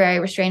that temporary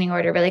restraining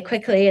order really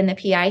quickly, and the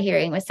PI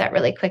hearing was set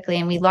really quickly,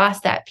 and we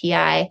lost that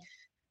PI.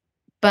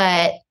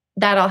 But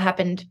that all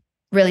happened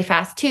really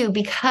fast too,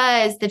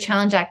 because the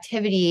challenge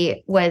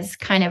activity was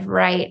kind of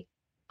right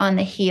on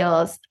the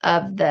heels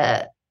of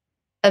the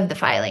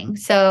filing.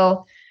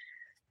 So,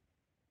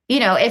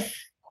 if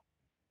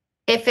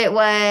it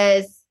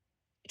was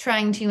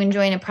trying to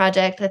enjoin a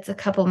project that's a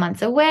couple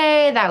months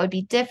away, that would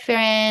be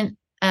different.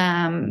 So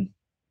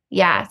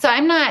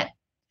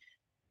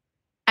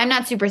I'm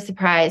not super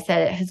surprised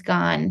that it has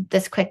gone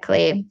this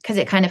quickly, because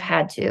it kind of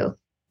had to.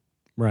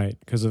 Right.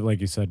 Because of, like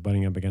you said,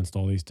 butting up against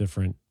all these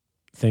different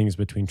things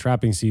between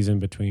trapping season,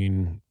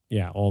 between,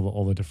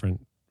 all the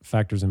different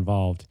factors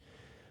involved.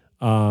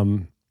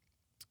 What's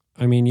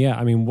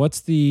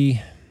the,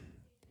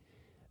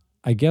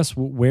 I guess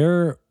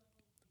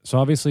so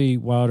obviously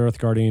Wild Earth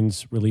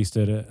Guardians released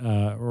it,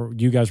 or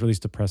you guys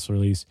released a press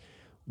release.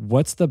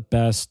 What's the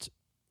best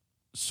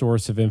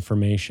source of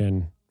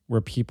information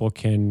where people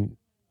can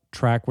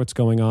track what's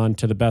going on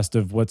to the best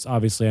of what's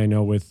obviously, I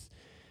know with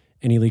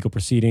any legal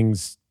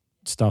proceedings,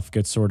 stuff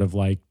gets sort of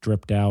like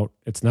dripped out.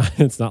 It's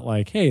not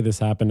like, hey, this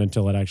happened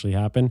until it actually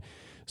happened.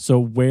 So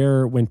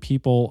when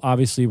people,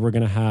 obviously we're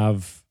going to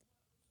have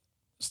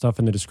stuff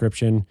in the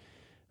description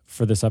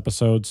for this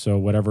episode. So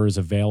whatever is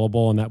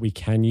available and that we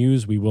can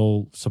use, we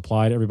will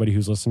supply to everybody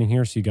who's listening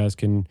here. So you guys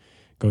can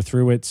go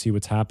through it, see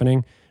what's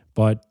happening.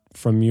 But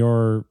from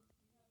your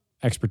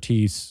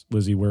expertise,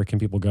 Lizzy, where can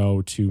people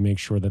go to make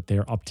sure that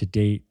they're up to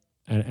date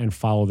and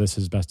follow this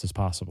as best as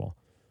possible?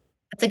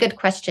 That's a good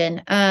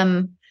question.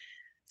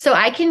 So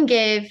I can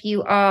give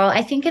you all,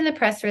 I think in the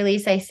press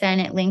release I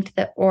sent, it linked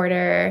the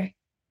order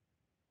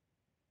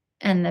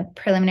and the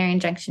preliminary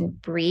injunction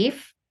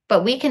brief,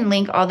 but we can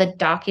link all the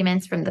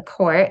documents from the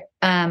court.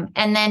 And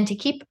then to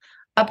keep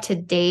up to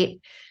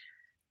date,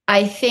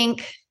 I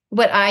think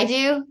what I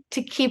do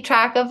to keep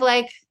track of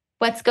like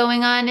what's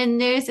going on in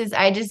news is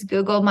I just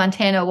Google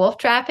Montana wolf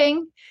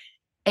trapping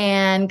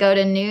and go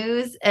to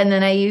news. And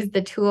then I use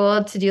the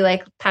tool to do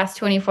like past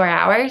 24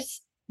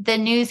 hours. The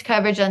news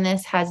coverage on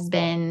this has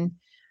been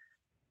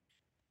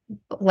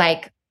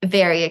like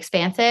very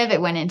expansive. It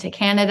went into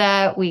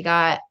Canada. We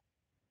got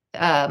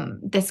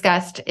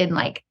discussed in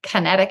like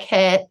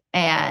Connecticut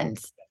and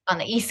on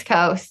the East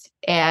Coast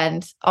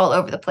and all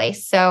over the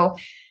place. So,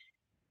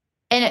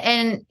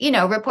 and you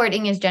know,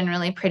 reporting is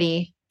generally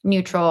pretty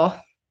neutral,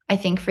 I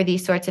think, for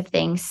these sorts of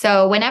things.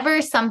 So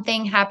whenever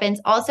something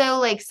happens, also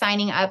like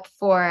signing up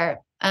for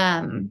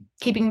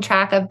keeping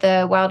track of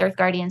the Wild Earth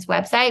Guardians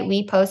website,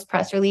 we post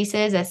press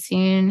releases as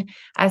soon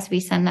as we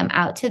send them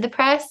out to the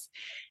press.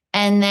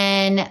 And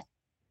then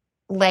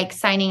like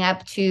signing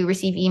up to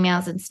receive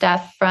emails and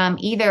stuff from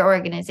either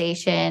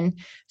organization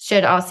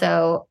should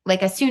also,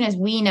 like, as soon as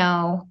we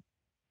know,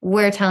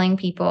 we're telling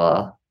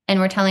people and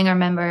we're telling our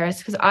members,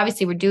 because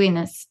obviously we're doing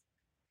this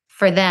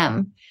for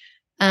them.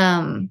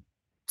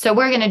 So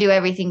we're going to do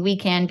everything we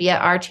can via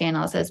our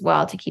channels as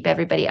well to keep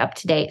everybody up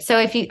to date. So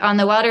if you, on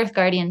the Wild Earth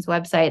Guardians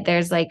website,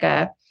 there's like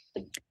a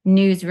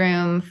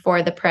newsroom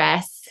for the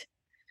press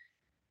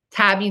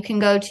tab you can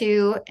go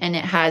to, and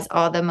it has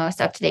all the most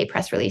up-to-date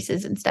press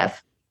releases and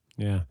stuff.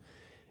 Yeah.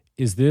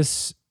 Is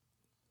this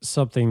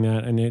something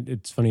that, and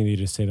it's funny that you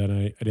just say that,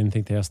 I didn't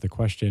think to ask the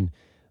question,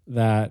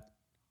 that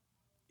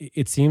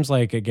it seems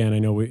like, again, I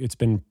know it's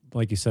been,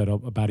 like you said,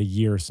 about a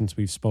year since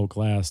we've spoke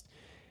last.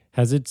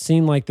 Has it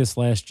seemed like this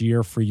last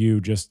year for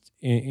you, just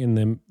in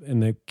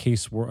the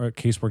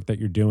casework that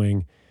you're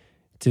doing,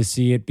 to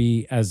see it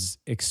be as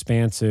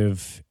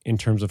expansive in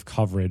terms of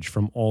coverage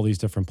from all these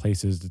different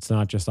places? It's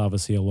not just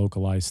obviously a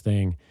localized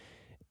thing.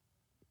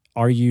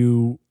 Are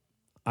you,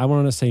 I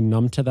want to say,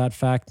 numb to that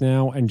fact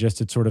now and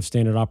just it's sort of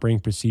standard operating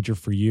procedure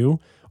for you?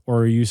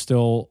 Or are you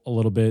still a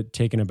little bit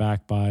taken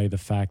aback by the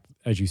fact,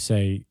 as you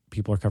say,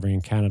 people are covering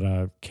in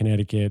Canada,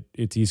 Connecticut,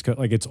 it's East Coast,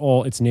 like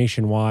it's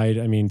nationwide.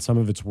 I mean, some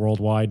of it's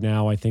worldwide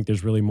now. I think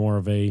there's really more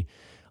of a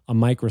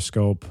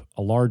microscope,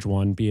 a large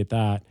one, be it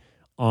that,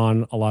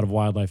 on a lot of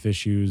wildlife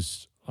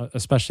issues,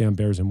 especially on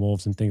bears and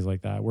wolves and things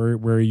like that.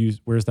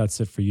 Where's that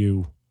sit for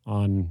you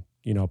on,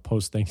 you know,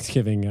 post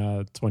Thanksgiving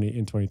in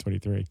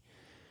 2023?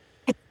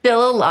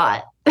 Still a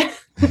lot.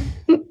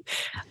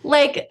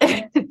 Like,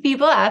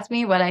 people ask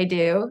me what I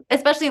do,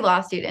 especially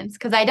law students,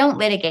 because I don't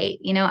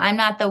litigate. You know, I'm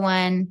not the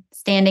one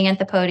standing at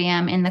the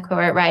podium in the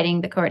court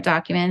writing the court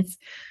documents.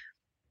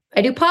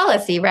 I do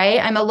policy,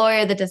 right? I'm a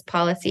lawyer that does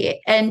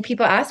policy. And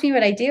people ask me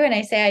what I do, and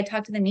I say I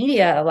talk to the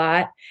media a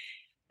lot.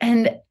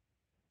 And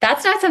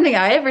that's not something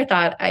I ever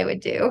thought I would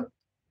do.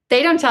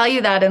 They don't tell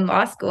you that in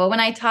law school. When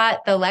I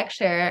taught the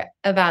lecture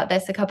about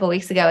this a couple of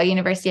weeks ago at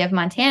University of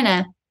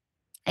Montana,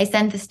 I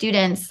sent the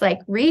students like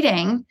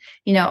reading,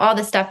 you know, all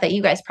the stuff that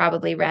you guys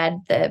probably read,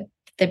 the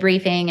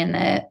briefing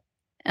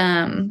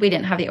and we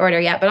didn't have the order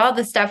yet, but all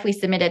the stuff we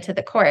submitted to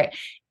the court.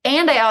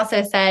 And I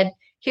also said,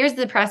 here's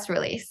the press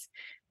release,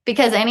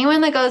 because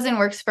anyone that goes and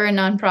works for a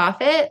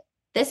nonprofit,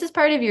 this is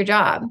part of your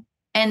job.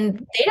 And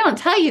they don't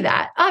tell you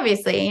that.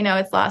 Obviously, you know,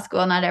 it's law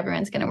school. Not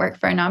everyone's going to work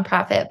for a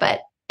nonprofit,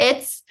 but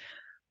it's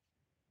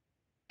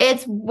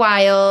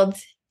wild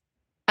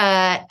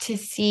to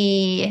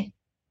see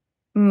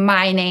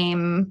my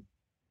name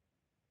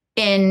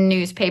in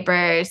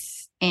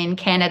newspapers in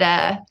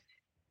Canada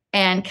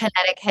and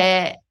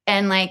Connecticut.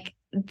 And like,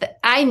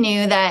 I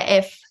knew that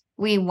if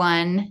we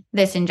won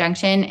this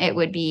injunction, it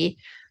would be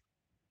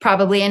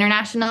probably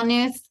international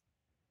news.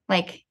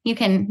 Like, you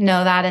can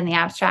know that in the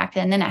abstract,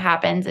 and then it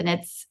happens, and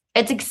it's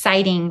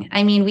exciting.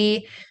 I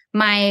mean,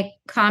 my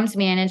comms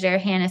manager,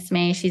 Hannah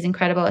Smay, she's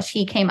incredible.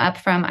 She came up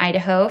from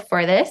Idaho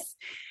for this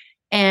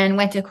and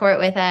went to court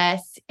with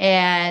us.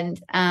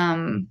 And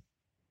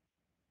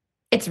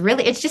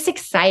it's just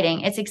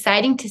exciting. It's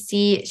exciting to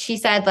see. She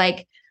said,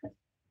 like,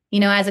 you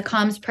know, as a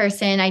comms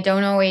person, I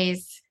don't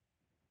always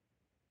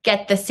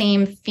get the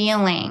same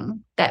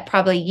feeling that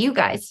probably you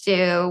guys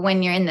do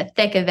when you're in the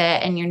thick of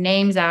it and your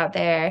name's out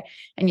there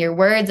and your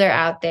words are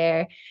out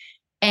there.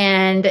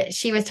 And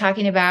she was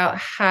talking about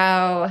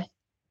how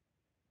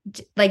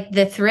like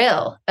the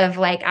thrill of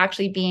like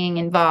actually being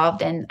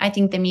involved. And I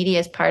think the media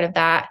is part of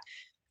that.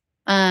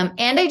 And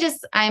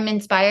I'm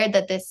inspired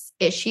that this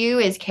issue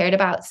is cared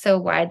about so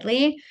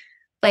widely.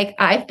 Like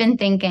I've been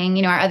thinking,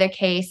 you know, our other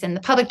case and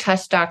the public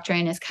trust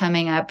doctrine is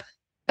coming up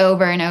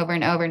over and over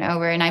and over and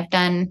over. And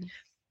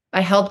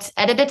I helped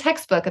edit a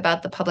textbook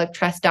about the public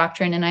trust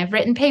doctrine, and I've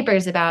written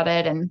papers about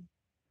it.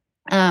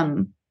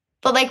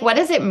 But like, what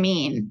does it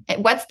mean?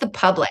 What's the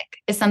public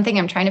is something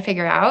I'm trying to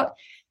figure out.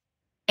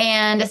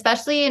 And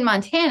especially in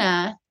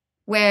Montana,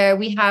 where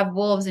we have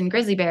wolves and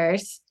grizzly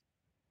bears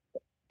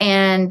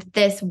and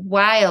this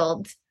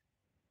wild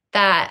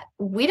that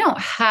we don't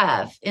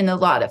have in a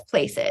lot of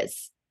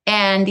places.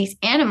 And these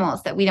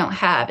animals that we don't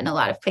have in a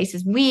lot of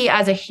places, we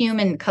as a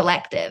human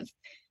collective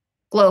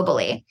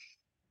globally.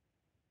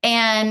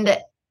 And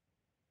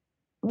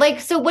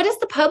like, so what is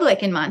the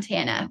public in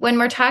Montana? When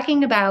we're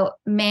talking about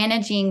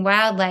managing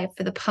wildlife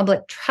for the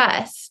public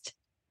trust,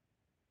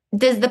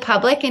 does the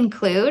public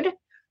include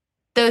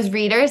those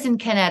readers in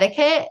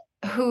Connecticut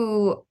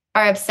who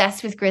are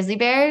obsessed with grizzly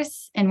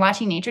bears and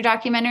watching nature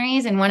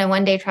documentaries and want to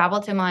one day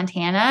travel to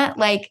Montana?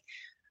 Like,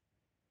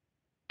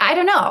 I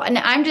don't know. And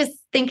I'm just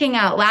thinking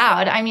out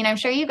loud. I mean, I'm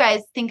sure you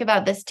guys think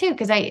about this too,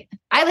 because I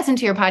listen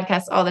to your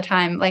podcast all the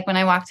time. Like when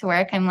I walk to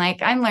work, I'm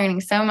like, I'm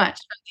learning so much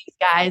from these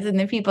guys and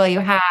the people you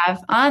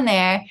have on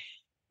there.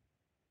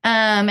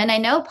 And I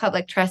know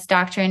public trust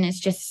doctrine is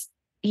just,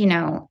 you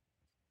know,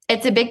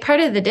 it's a big part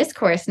of the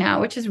discourse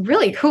now, which is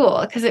really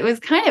cool because it was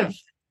kind of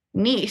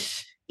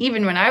niche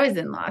even when I was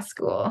in law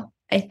school,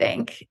 I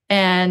think.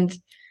 And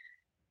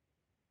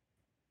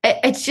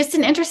it's just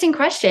an interesting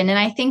question. And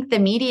I think the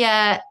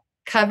media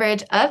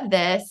coverage of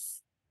this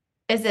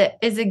is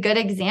a good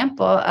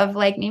example of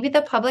like, maybe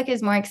the public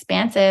is more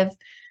expansive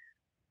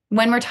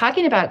when we're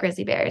talking about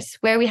grizzly bears,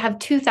 where we have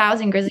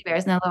 2,000 grizzly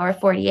bears in the lower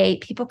 48.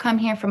 People come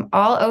here from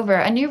all over.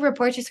 A new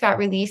report just got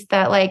released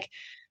that like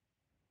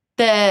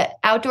the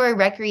outdoor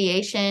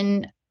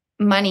recreation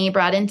money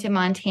brought into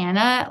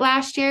Montana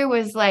last year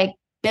was like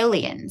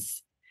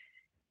billions.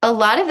 A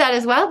lot of that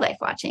is wildlife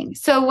watching.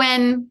 So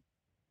when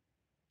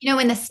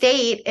the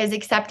state is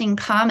accepting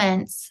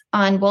comments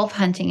on wolf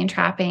hunting and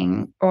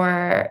trapping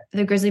or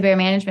the grizzly bear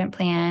management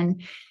plan,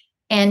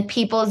 and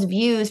people's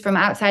views from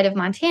outside of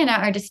Montana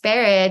are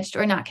disparaged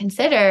or not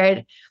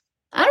considered,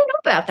 I don't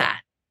know about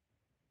that.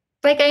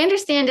 Like, I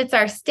understand it's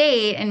our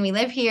state and we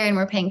live here and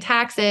we're paying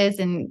taxes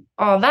and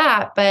all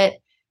that, but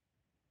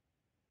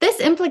this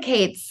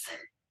implicates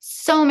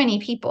so many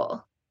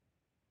people.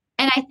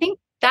 And I think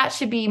that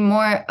should be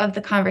more of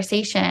the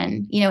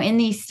conversation, in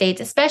these states,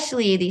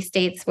 especially these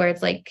states where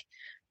it's like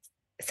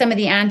some of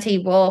the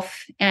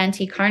anti-wolf,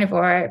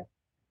 anti-carnivore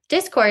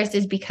discourse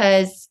is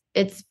because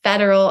it's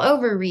federal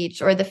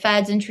overreach, or the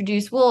feds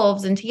introduce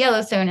wolves into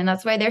Yellowstone and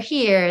that's why they're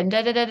here and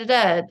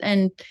da-da-da-da-da.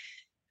 And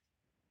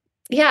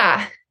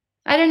yeah,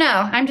 I don't know.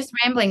 I'm just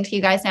rambling to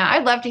you guys now.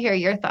 I'd love to hear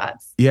your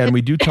thoughts. Yeah, and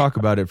we do talk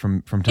about it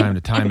from time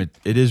to time.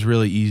 It is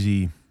really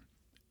easy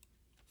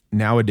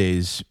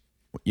nowadays,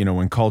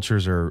 when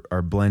cultures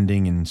are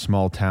blending and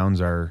small towns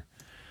are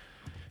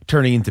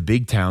turning into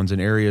big towns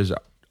and areas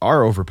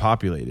are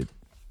overpopulated,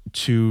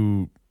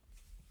 to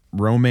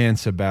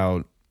romance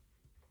about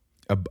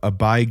a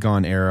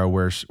bygone era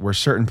where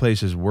certain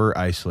places were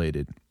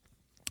isolated.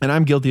 And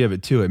I'm guilty of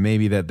it too. It may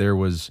be that there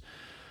was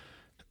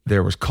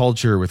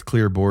culture with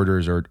clear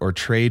borders or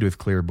trade with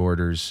clear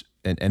borders,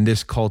 and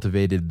this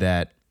cultivated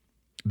that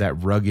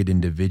rugged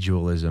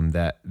individualism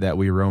that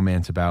we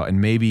romance about.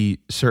 And maybe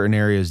certain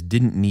areas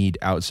didn't need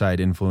outside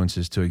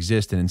influences to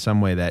exist, and in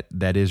some way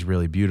that is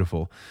really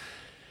beautiful.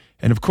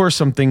 And of course,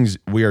 some things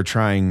we are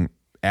trying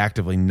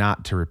actively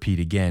not to repeat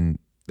again.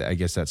 I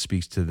guess that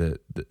speaks to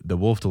the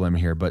wolf dilemma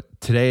here.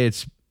 But today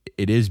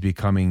it is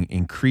becoming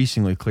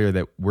increasingly clear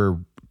that we're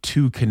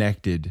too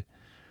connected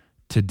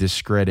to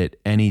discredit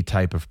any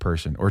type of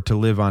person or to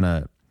live on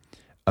a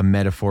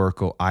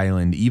metaphorical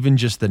island. Even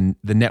just the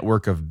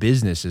network of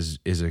business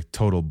is a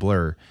total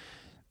blur.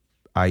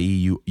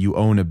 i.e. you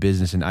own a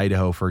business in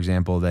Idaho, for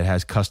example, that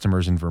has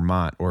customers in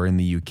Vermont or in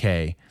the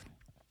UK.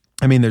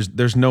 I mean,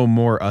 there's no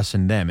more us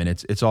and them, and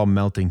it's all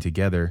melting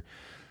together.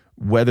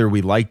 Whether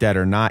we like that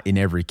or not, in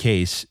every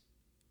case,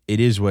 it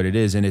is what it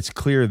is. And it's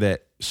clear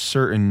that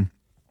in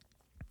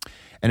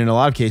a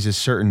lot of cases,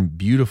 certain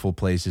beautiful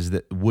places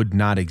that would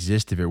not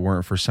exist if it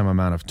weren't for some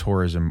amount of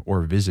tourism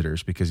or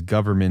visitors, because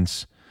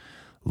governments,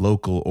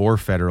 local or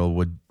federal,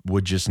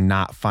 would just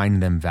not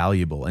find them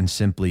valuable and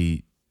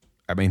simply,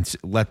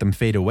 let them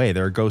fade away.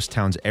 There are ghost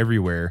towns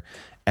everywhere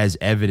as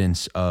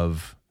evidence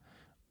of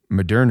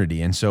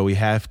modernity. And so we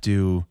have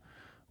to,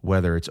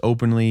 whether it's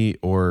openly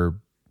or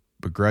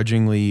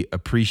begrudgingly,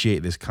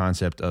 appreciate this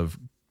concept of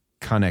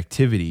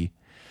connectivity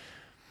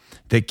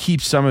that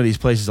keeps some of these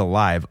places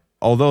alive,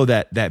 although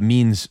that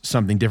means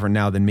something different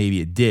now than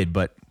maybe it did.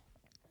 But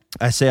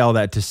I say all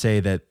that to say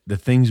that the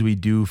things we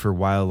do for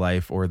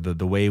wildlife, or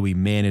the way we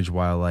manage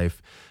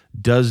wildlife,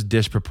 does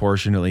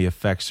disproportionately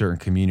affect certain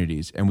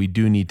communities, and we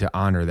do need to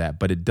honor that.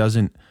 But it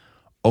doesn't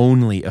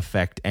only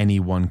affect any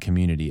one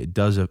community. It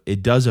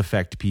does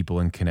affect people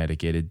in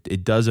Connecticut.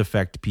 It does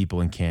affect people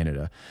in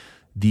Canada.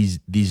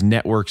 These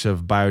networks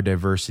of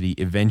biodiversity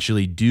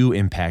eventually do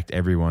impact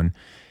everyone,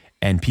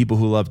 and people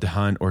who love to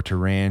hunt or to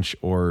ranch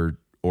or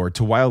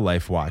to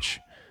wildlife watch,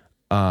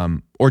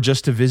 or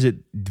just to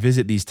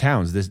visit these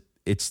towns.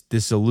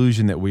 This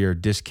illusion that we are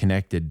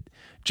disconnected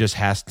just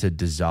has to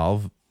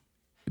dissolve,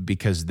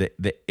 because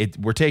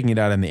we're taking it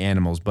out on the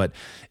animals, but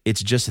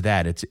it's just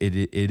that it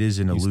is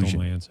an illusion. You stole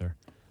my answer.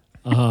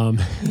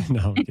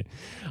 No,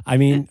 I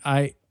mean,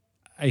 I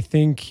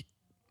think,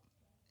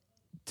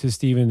 to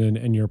Stephen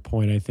and your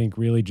point, I think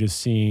really just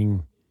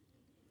seeing,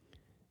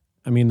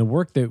 I mean, the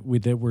work that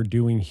we're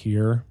doing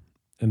here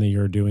and that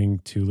you're doing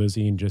too,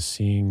 Lizzy, and just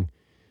seeing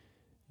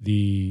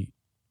the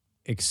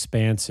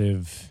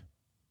expansive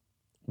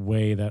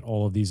way that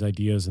all of these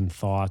ideas and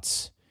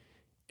thoughts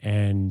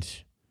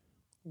and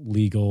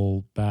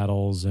legal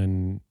battles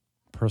and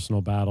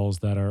personal battles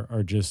that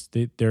are just,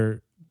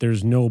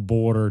 there's no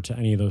border to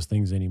any of those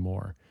things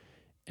anymore.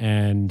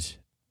 And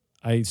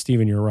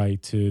Stephen, you're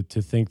right to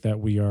think that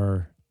we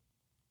are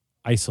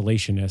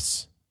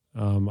isolationists,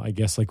 I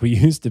guess, like we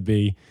used to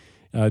be,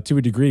 to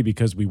a degree,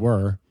 because we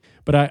were.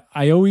 But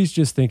I always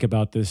just think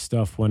about this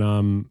stuff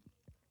when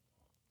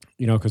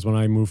because when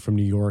I moved from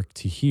New York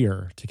to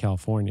here to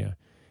California,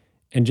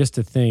 and just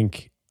to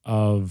think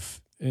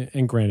of,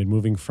 and granted,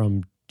 moving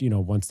from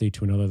one state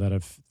to another that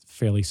have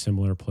fairly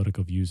similar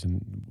political views,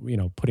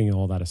 and putting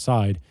all that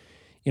aside,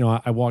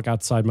 I walk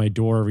outside my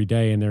door every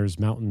day and there's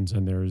mountains,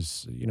 and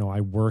there's,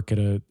 I work at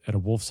a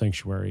wolf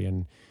sanctuary,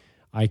 and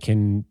I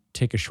can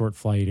take a short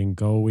flight and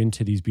go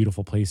into these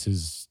beautiful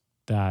places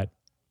that,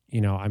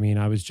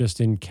 I was just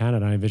in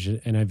Canada,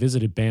 and I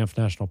visited Banff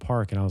National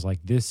Park, and I was like,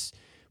 this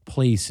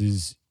place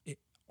is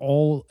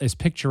all as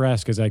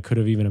picturesque as I could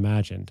have even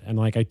imagined. And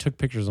like, I took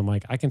pictures. I'm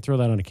like, I can throw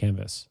that on a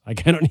canvas.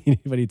 Like, I don't need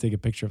anybody to take a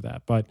picture of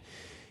that. But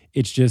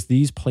it's just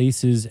these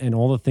places and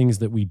all the things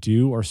that we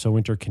do are so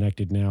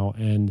interconnected now.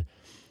 And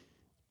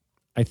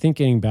I think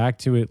getting back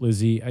to it,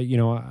 Lizzy,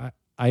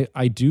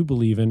 I do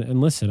believe in,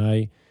 and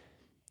listen,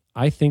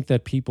 I think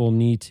that people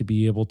need to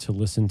be able to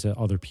listen to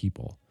other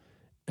people,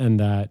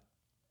 and that,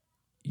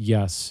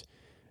 yes,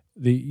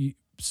 the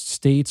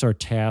states are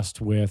tasked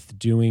with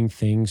doing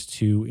things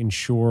to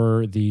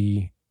ensure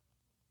the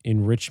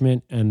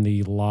enrichment and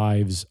the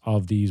lives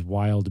of these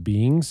wild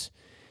beings.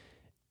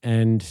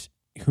 And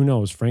who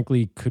knows,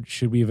 frankly,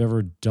 should we have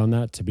ever done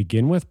that to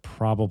begin with?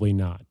 Probably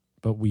not.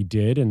 But we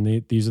did,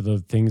 and these are the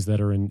things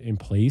that are in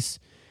place.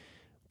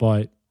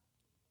 But,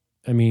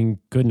 I mean,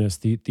 goodness,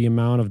 the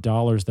amount of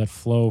dollars that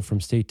flow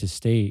from state to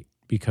state,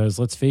 because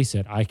let's face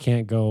it, I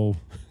can't go,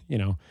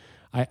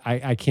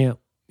 I can't,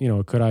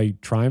 could I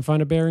try and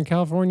find a bear in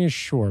California?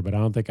 Sure, but I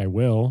don't think I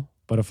will.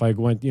 But if I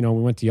went, we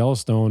went to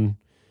Yellowstone,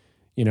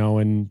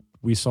 and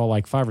we saw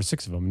like 5 or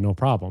 6 of them, no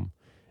problem.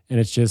 And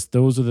it's just,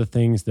 those are the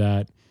things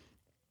that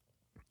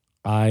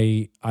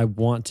I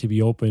want to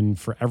be open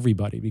for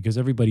everybody, because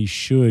everybody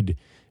should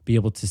be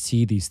able to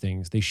see these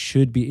things. They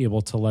should be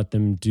able to let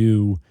them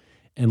do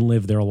and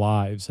live their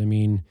lives. I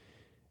mean,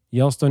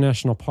 Yellowstone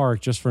National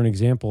Park, just for an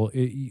example,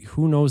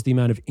 who knows the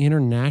amount of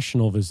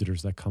international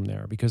visitors that come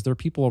there, because there are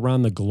people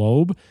around the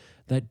globe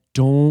that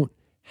don't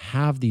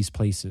have these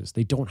places.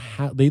 They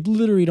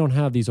literally don't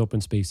have these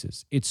open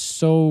spaces. It's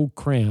so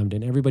crammed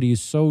and everybody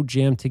is so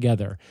jammed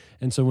together.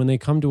 And so when they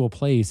come to a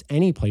place,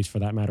 any place for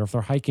that matter, if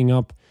they're hiking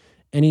up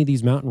any of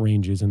these mountain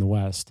ranges in the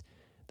West,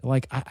 they're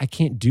like, I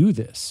can't do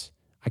this.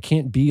 I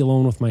can't be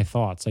alone with my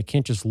thoughts. I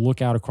can't just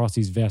look out across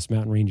these vast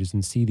mountain ranges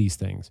and see these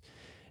things.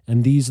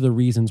 And these are the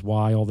reasons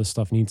why all this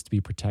stuff needs to be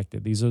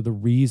protected. These are the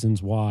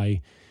reasons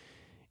why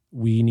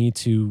we need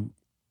to,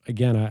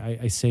 again,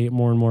 I say it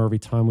more and more every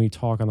time we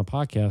talk on the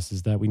podcast,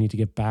 is that we need to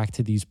get back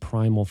to these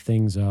primal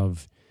things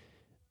of,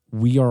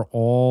 we are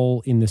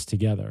all in this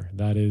together.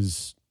 That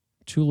is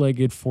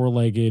 2-legged,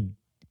 4-legged,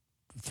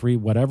 3,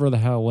 whatever the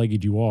hell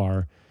legged you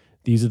are.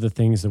 These are the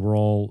things that we're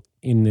all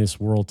in this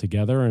world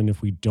together. And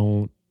if we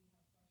don't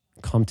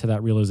come to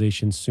that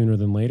realization sooner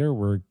than later,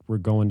 we're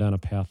going down a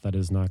path that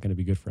is not going to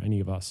be good for any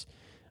of us,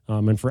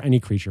 and for any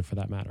creature for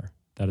that matter,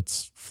 that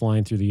it's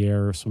flying through the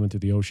air or swimming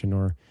through the ocean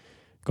or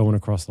going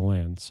across the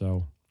land.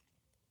 So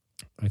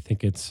I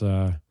think it's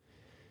one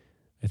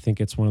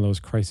of those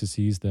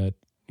crises that,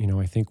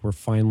 I think we're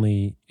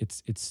finally,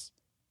 it's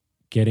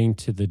getting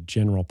to the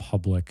general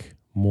public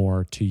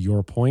more, to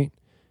your point.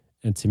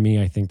 And to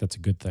me, I think that's a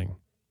good thing.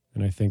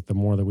 And I think the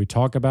more that we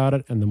talk about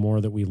it, and the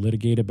more that we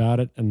litigate about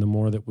it, and the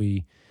more that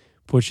we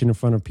push it in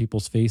front of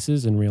people's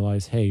faces and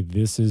realize, hey,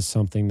 this is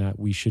something that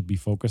we should be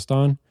focused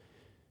on,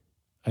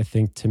 I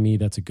think, to me,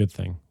 that's a good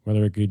thing.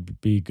 Whether it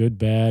could be good,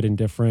 bad,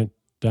 indifferent,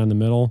 down the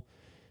middle,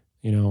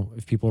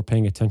 if people are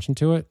paying attention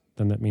to it,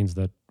 then that means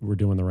that we're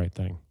doing the right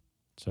thing.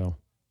 So,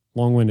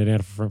 long-winded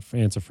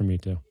answer from me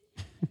too.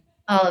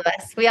 All of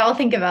us. We all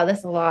think about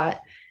this a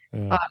lot,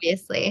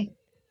 obviously.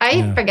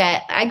 I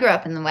forget, I grew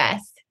up in the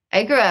West.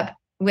 I grew up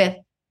with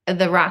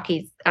the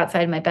Rockies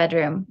outside my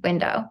bedroom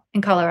window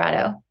in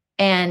Colorado.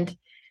 And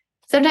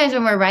sometimes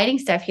when we're writing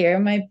stuff here,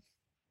 my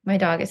My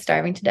dog is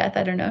starving to death.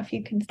 I don't know if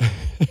you can.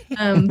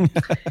 Um,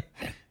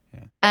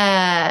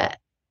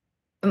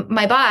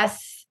 my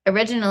boss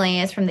originally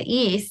is from the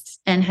East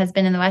and has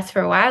been in the West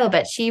for a while,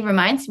 but she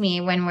reminds me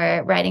when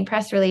we're writing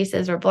press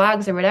releases or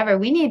blogs or whatever,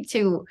 we need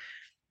to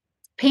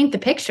paint the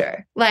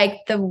picture. Like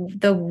the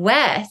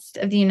West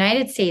of the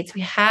United States,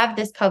 we have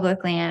this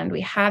public land,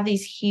 we have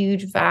these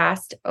huge,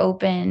 vast,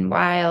 open,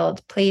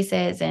 wild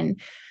places and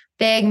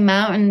big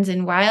mountains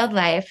and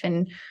wildlife.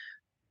 And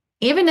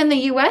even in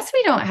the US,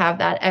 we don't have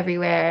that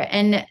everywhere.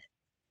 And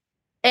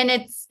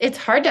it's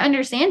hard to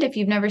understand if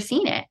you've never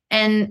seen it.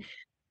 And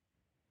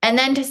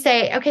then to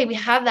say, okay, we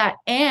have that,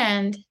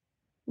 and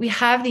we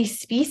have these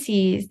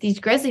species, these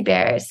grizzly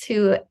bears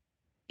who,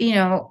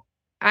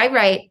 I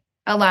write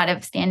a lot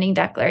of standing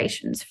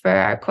declarations for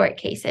our court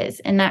cases.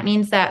 And that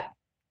means that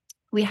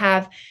we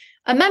have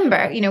a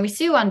member, we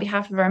sue on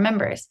behalf of our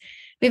members.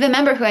 We have a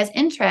member who has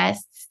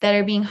interests that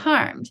are being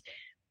harmed.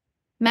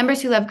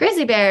 Members who love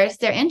grizzly bears,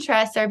 their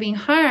interests are being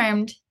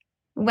harmed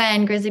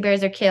when grizzly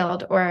bears are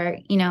killed or,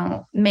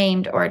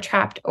 maimed or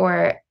trapped,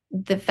 or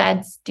the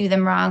feds do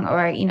them wrong,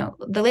 or,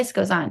 the list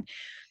goes on.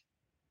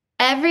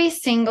 Every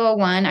single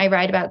one I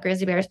write about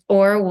grizzly bears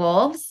or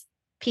wolves,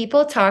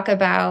 people talk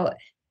about,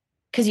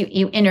 because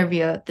you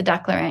interview the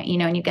declarant,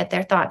 and you get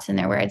their thoughts and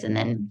their words, and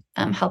then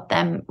help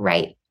them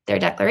write their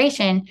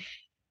declaration.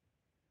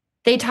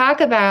 They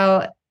talk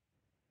about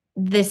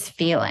this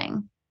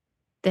feeling.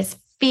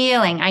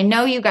 I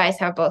know you guys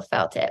have both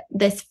felt it.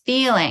 This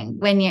feeling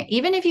when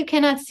even if you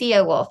cannot see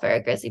a wolf or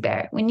a grizzly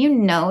bear, when you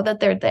know that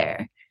they're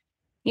there,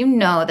 you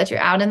know that you're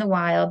out in the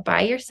wild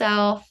by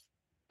yourself,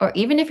 or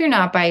even if you're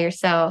not by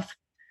yourself,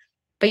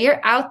 but you're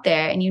out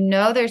there and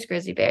there's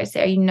grizzly bears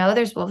there,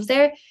 there's wolves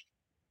there,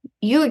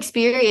 you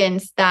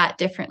experience that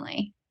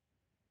differently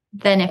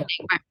than if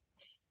they weren't.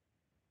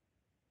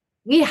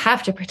 We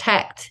have to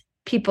protect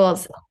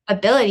people's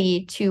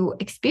ability to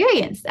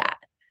experience that.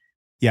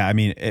 Yeah, I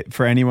mean,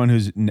 for anyone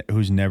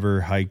who's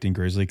never hiked in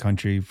grizzly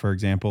country, for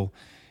example,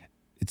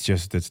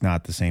 it's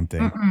not the same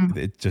thing. Mm-mm.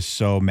 It's just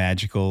so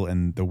magical,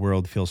 and the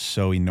world feels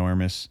so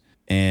enormous,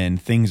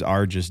 and things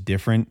are just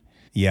different.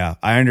 Yeah,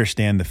 I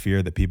understand the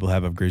fear that people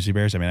have of grizzly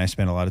bears. I mean, I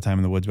spend a lot of time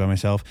in the woods by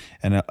myself,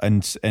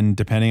 and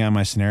depending on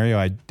my scenario,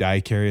 I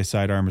carry a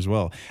sidearm as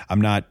well.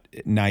 I'm not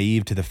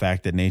naive to the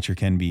fact that nature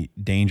can be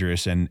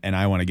dangerous, and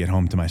I want to get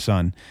home to my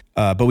son.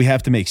 But we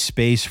have to make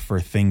space for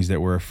things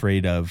that we're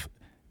afraid of,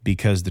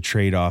 because the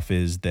trade-off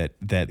is that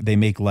they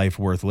make life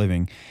worth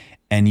living.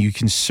 And you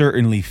can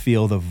certainly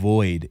feel the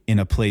void in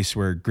a place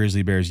where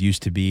grizzly bears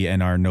used to be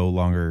and are no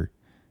longer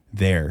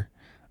there.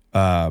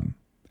 At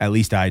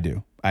least I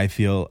do. I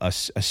feel a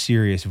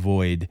serious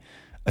void,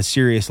 a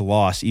serious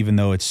loss, even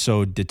though it's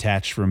so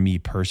detached from me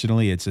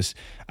personally.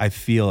 I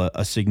feel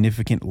a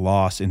significant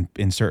loss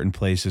in certain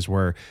places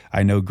where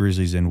I know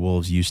grizzlies and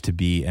wolves used to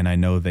be, and I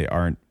know they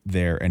aren't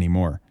there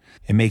anymore.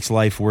 It makes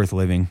life worth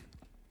living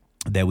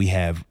that we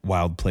have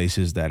wild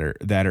places that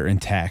are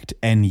intact,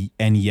 and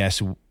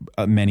yes,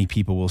 many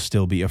people will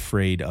still be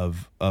afraid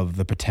of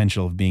the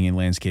potential of being in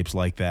landscapes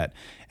like that,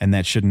 and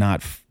that should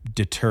not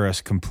deter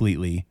us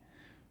completely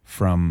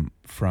from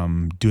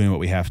doing what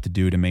we have to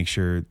do to make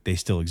sure they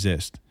still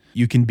exist.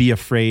 You can be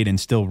afraid and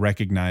still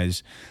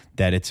recognize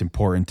that it's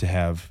important to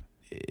have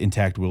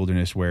intact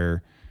wilderness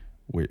where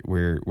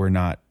we're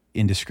not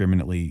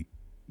indiscriminately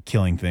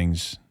killing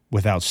things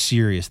without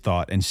serious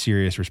thought and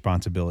serious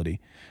responsibility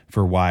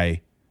for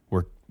why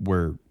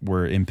we're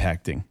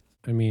impacting.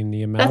 I mean,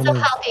 the amount that's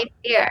a healthy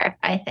fear,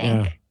 I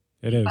think. Yeah,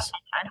 it is.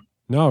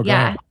 No, go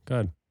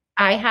ahead.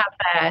 I have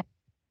a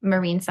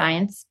marine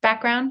science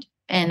background,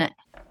 and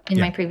in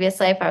my previous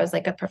life, I was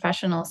like a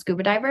professional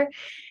scuba diver,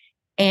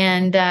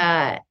 and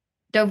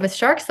dove with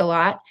sharks a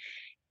lot.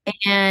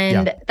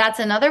 And that's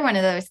another one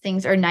of those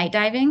things, or night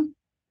diving.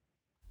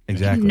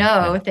 Exactly.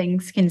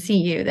 Things can see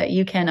you that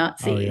you cannot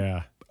see. Oh,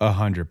 yeah.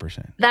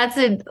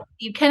 100%.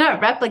 You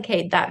cannot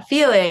replicate that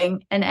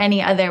feeling in any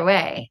other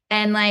way.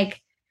 And I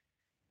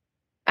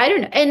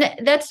don't know.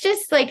 And that's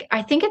just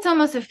I think it's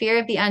almost a fear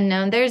of the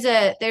unknown. There's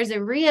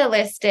a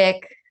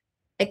realistic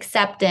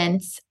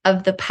acceptance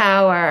of the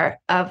power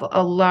of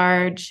a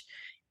large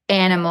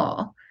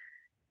animal.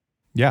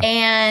 Yeah.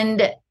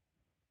 And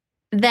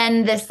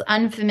then this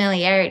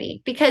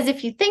unfamiliarity, because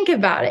if you think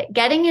about it,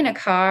 getting in a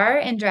car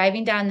and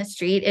driving down the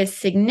street is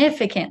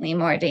significantly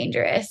more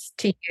dangerous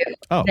to you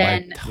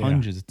than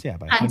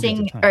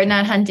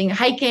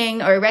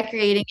hiking or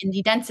recreating in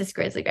the densest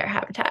grizzly bear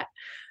habitat.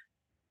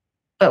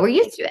 But we're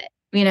used to it,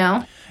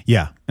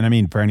 Yeah. And I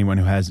mean, for anyone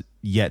who has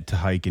yet to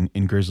hike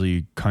in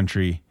grizzly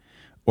country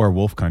or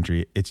wolf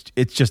country, it's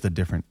just a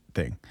different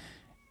thing.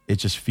 It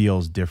just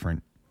feels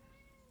different.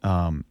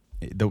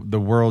 The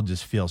world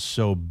just feels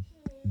so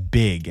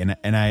big, and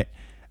I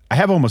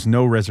have almost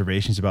no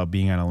reservations about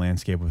being on a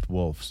landscape with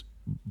wolves,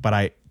 but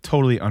I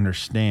totally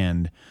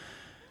understand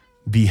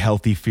the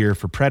healthy fear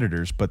for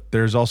predators. But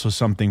there's also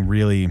something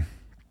really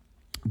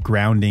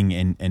grounding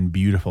and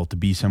beautiful to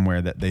be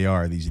somewhere that they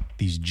are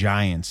these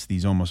giants,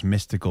 these almost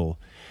mystical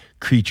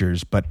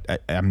creatures, but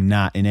I'm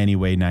not in any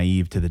way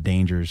naive to the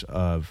dangers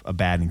of a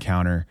bad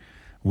encounter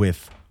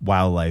with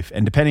wildlife.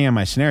 And depending on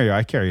my scenario,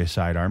 I carry a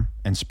sidearm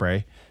and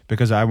spray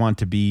because I want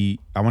to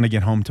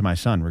get home to my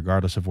son,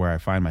 regardless of where I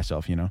find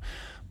myself, you know.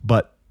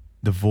 But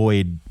the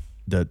void,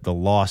 the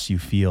loss you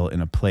feel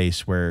in a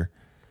place where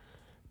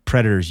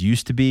predators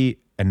used to be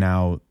and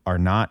now are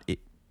not,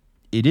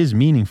 it is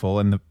meaningful,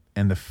 and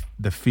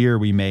the fear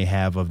we may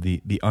have of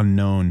the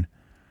unknown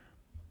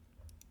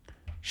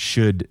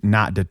should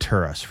not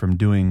deter us from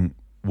doing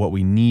what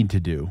we need to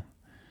do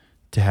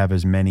to have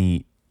as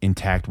many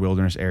intact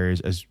wilderness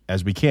areas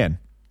as we can.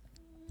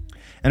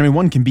 And I mean,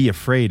 one can be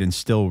afraid and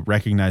still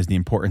recognize the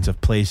importance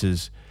of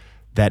places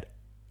that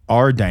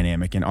are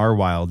dynamic and are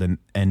wild,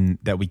 and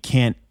that we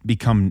can't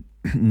become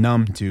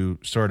numb to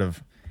sort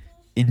of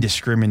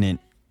indiscriminate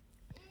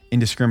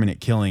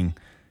killing.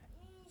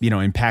 You know,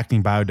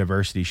 impacting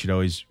biodiversity should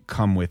always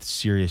come with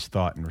serious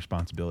thought and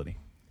responsibility.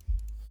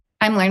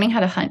 I'm learning how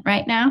to hunt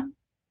right now.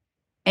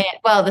 And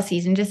well, the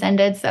season just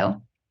ended, so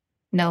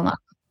no longer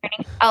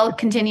learning. I'll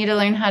continue to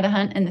learn how to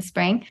hunt in the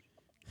spring.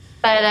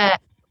 But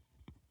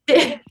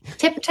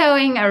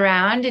tiptoeing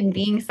around and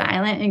being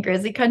silent in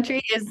grizzly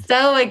country is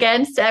so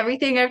against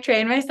everything I've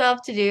trained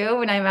myself to do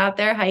when I'm out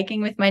there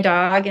hiking with my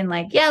dog and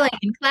like yelling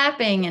and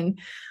clapping. And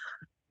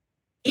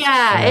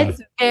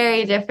it's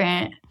very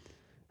different.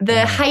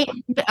 The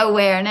heightened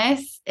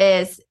awareness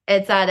it's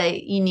at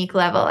a unique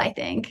level, I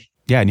think.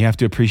 Yeah, and you have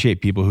to appreciate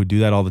people who do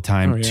that all the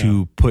time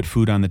to put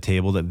food on the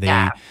table that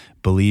they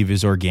believe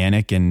is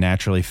organic and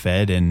naturally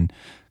fed and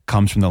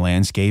comes from the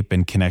landscape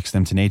and connects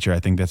them to nature. I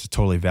think that's a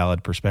totally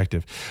valid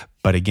perspective.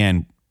 But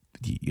again,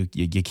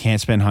 you can't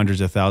spend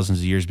hundreds of thousands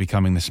of years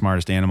becoming the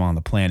smartest animal on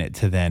the planet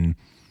to then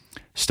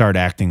start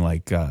acting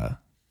like, a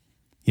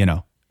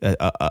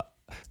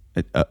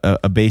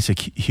basic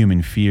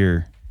human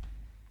fear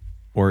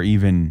or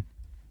even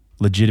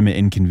legitimate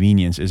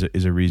inconvenience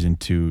is a reason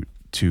to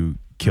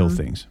kill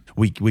things.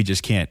 We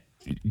just can't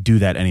do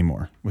that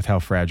anymore with how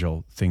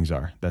fragile things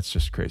are. That's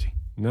just crazy.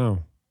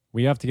 No,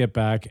 we have to get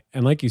back.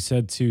 And like you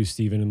said too,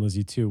 Stephen and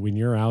Lizzy too, when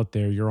you're out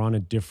there, you're on a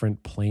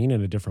different plane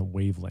and a different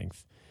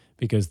wavelength,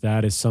 because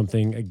that is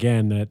something,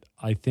 again, that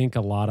I think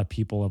a lot of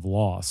people have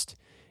lost,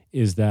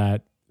 is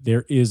that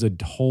there is a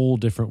whole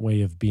different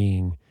way of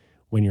being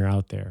when you're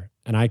out there.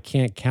 And I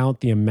can't count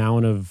the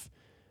amount of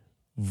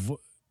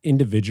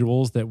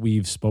individuals that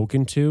we've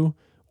spoken to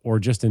or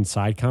just in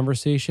side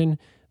conversation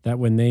that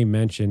when they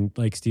mentioned,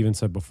 like Stephen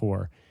said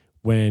before,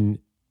 when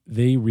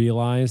they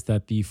realize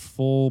that the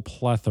full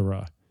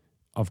plethora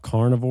of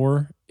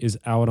carnivore is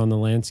out on the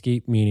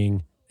landscape,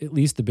 meaning at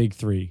least the big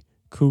three,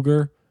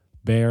 cougar,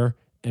 bear,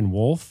 and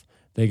wolf,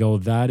 they go,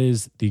 that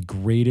is the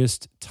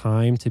greatest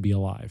time to be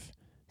alive,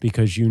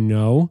 because you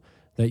know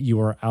that you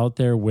are out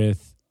there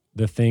with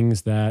the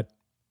things that,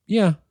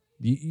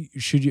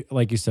 should you,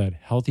 like you said,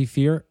 healthy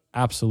fear?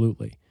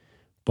 Absolutely.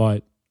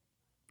 But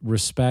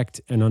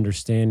respect and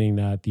understanding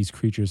that these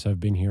creatures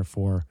have been here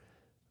for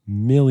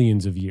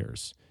millions of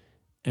years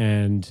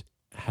and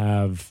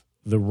have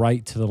the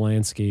right to the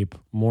landscape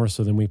more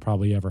so than we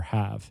probably ever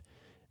have.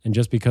 And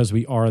just because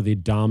we are the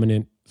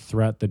dominant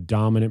threat, the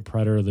dominant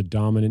predator, the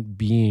dominant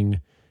being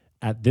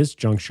at this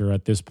juncture,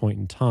 at this point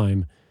in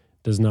time,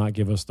 does not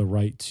give us the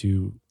right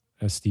to,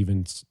 as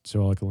Stephen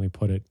so eloquently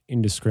put it,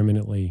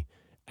 indiscriminately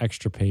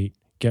extirpate,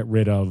 get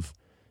rid of,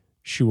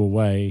 shoo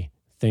away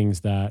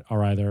things that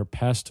are either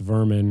pest,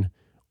 vermin,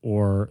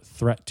 or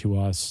threat to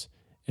us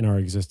in our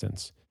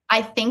existence.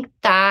 I think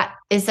that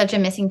is such a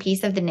missing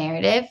piece of the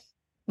narrative,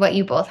 what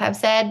you both have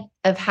said,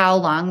 of how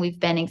long we've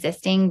been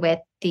existing with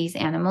these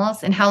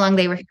animals and how long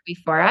they were here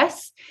before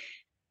us.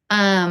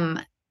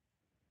 In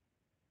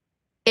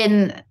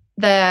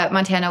the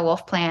Montana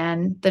Wolf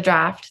Plan, the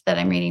draft that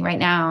I'm reading right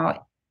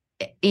now,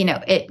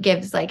 it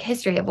gives like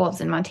history of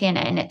wolves in Montana,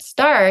 and it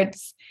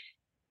starts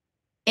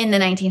in the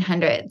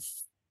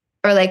 1900s,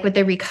 or like with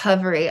the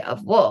recovery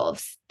of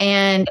wolves.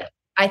 And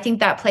I think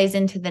that plays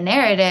into the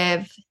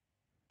narrative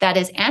that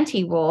is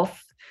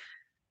anti-wolf,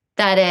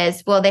 that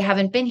is, well, they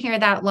haven't been here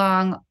that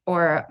long,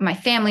 or my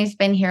family's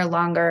been here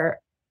longer,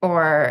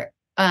 or,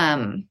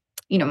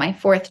 my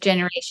fourth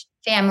generation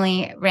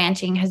family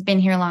ranching has been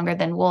here longer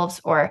than wolves,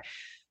 or,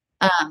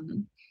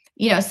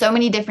 so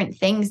many different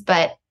things.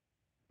 But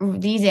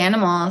these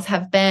animals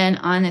have been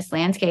on this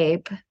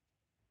landscape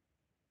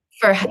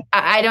for,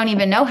 I don't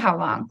even know how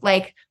long,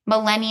 like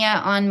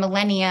millennia on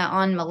millennia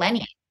on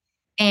millennia.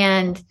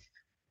 And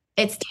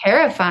it's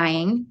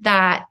terrifying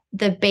that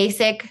the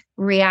basic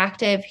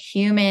reactive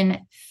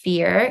human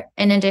fear,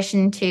 in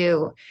addition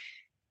to,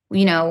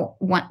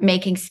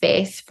 making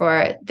space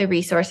for the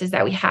resources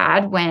that we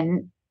had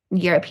when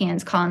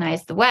Europeans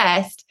colonized the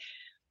West,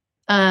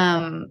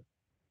 that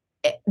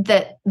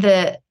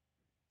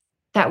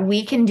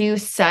we can do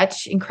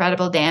such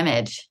incredible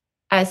damage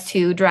as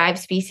to drive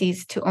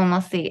species to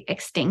almost the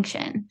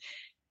extinction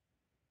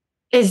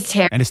is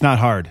terrible. And it's not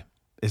hard.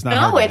 It's not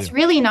hard. No, it's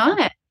really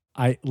not.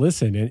 I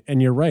listen,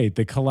 and you're right.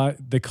 The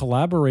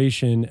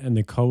collaboration and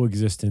the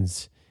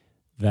coexistence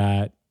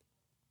that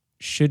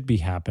should be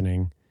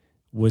happening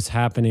was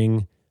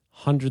happening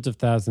hundreds of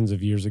thousands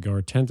of years ago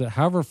or tens of,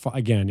 however far,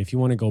 again, if you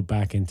want to go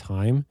back in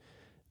time,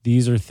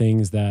 these are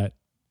things that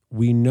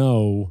we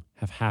know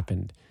have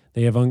happened.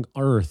 They have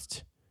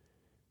unearthed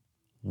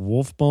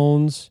wolf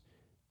bones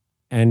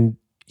and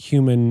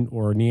human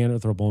or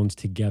Neanderthal bones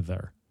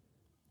together.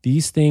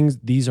 These things,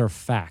 these are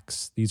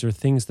facts. These are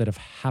things that have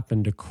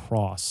happened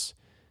across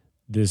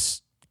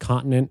this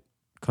continent,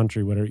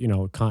 country, whatever,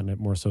 continent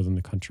more so than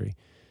the country.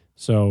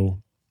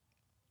 So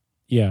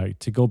yeah,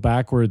 to go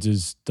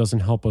backwards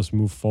doesn't help us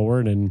move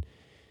forward. And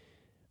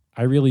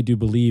I really do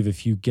believe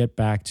if you get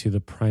back to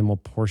the primal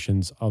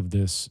portions of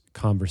this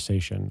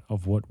conversation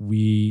of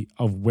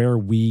where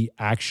we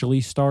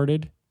actually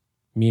started,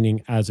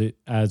 meaning as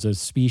a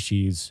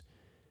species,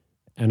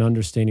 and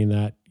understanding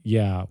that,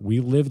 yeah,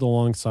 we lived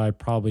alongside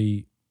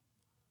probably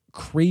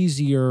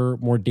crazier,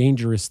 more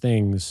dangerous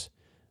things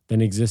than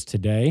exist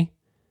today.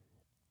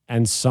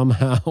 And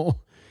somehow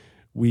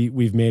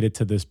we've made it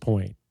to this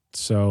point.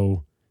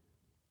 So,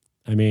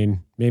 I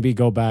mean, maybe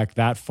go back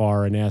that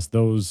far and ask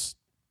those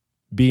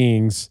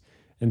beings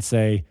and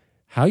say,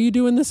 how are you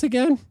doing this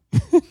again?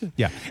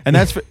 Yeah. And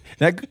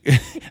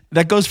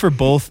that goes for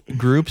both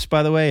groups,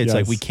 by the way. It's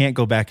like we can't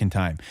go back in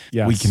time.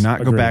 Yes, we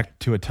cannot agreed. go back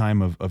to a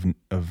time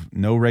of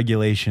no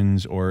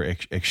regulations or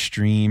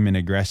extreme and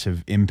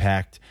aggressive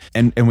impact.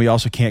 And we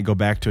also can't go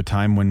back to a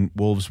time when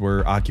wolves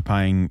were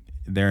occupying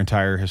their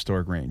entire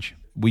historic range.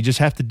 We just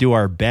have to do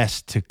our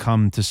best to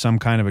come to some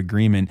kind of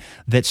agreement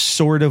that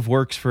sort of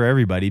works for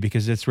everybody,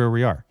 because that's where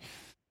we are.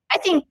 I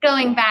think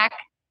going back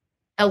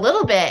a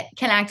little bit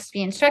can actually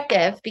be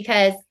instructive,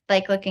 because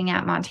like looking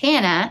at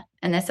Montana,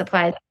 and this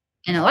applies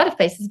in a lot of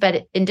places,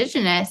 but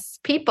indigenous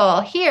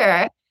people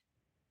here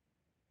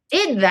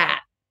did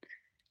that.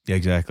 Yeah,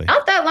 exactly.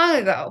 Not that long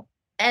ago,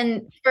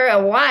 and for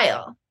a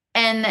while.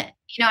 And,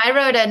 I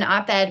wrote an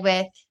op-ed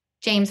with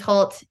James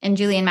Holt and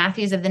Julian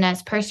Matthews of the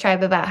Nez Perce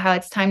tribe about how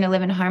it's time to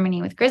live in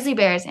harmony with grizzly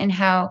bears, and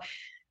how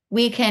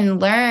we can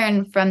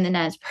learn from the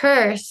Nez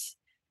Perce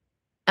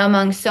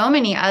among so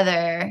many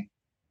other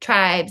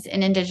tribes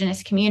and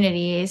indigenous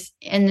communities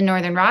in the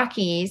Northern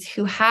Rockies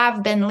who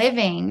have been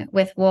living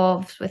with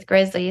wolves, with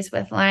grizzlies,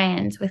 with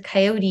lions, with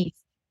coyotes,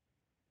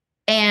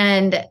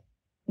 and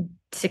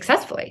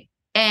successfully.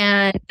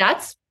 And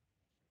that's,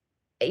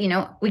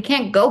 we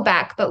can't go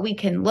back, but we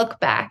can look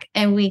back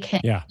and we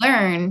can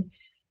learn,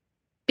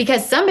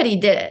 because somebody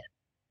did it.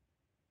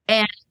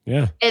 And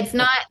it's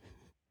not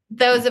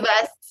those of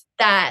us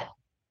that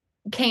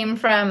came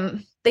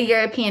from the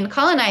European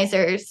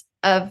colonizers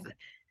of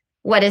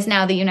what is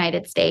now the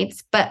United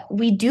States, but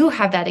we do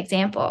have that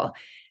example.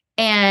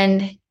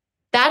 And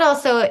that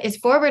also is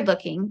forward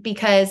looking,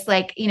 because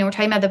we're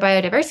talking about the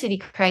biodiversity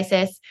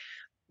crisis.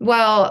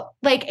 Well,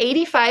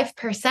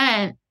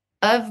 85%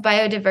 of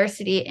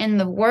biodiversity in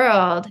the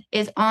world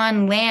is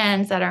on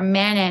lands that are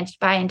managed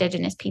by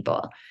indigenous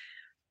people.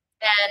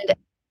 And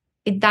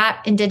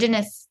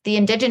the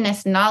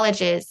indigenous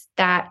knowledges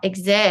that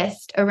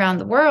exist around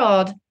the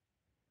world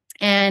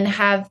and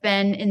have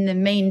been in the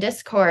main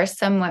discourse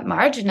somewhat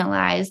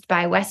marginalized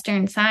by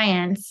Western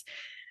science,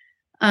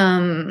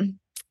 we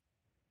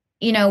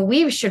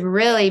should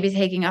really be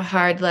taking a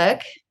hard look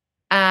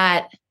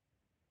at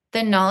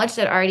the knowledge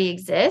that already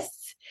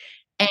exists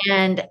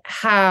and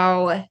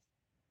how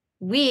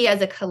we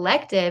as a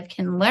collective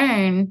can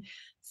learn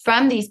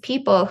from these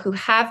people who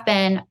have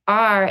been,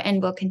 are,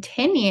 and will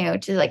continue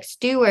to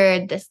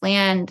steward this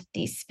land,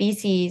 these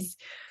species,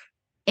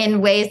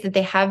 in ways that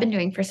they have been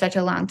doing for such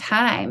a long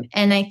time.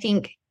 And I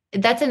think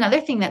that's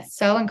another thing that's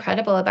so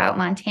incredible about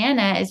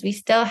Montana is we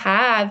still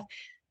have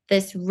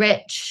this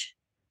rich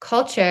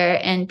culture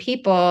and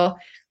people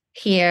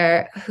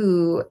here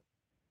who,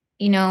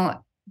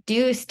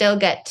 do still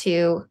get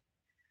to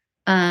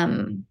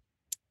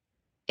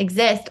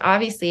exist,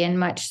 obviously, in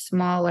much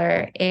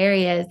smaller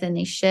areas than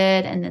they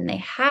should and than they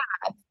have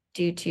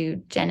due to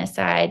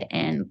genocide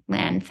and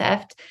land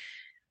theft.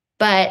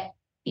 But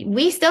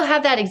we still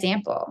have that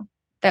example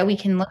that we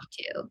can look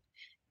to.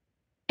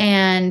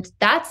 And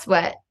that's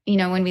what,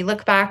 when we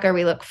look back or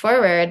we look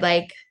forward,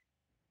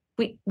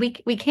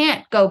 we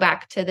can't go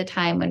back to the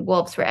time when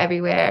wolves were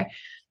everywhere.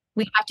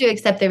 We have to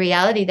accept the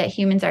reality that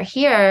humans are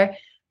here,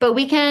 but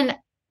we can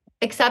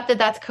accept that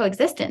that's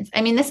coexistence.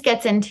 I mean, this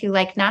gets into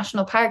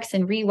national parks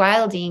and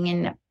rewilding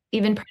and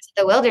even parts of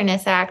the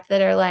Wilderness Act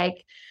that are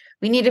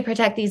we need to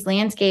protect these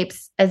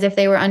landscapes as if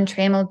they were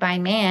untrammeled by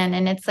man.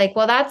 And it's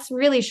well, that's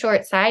really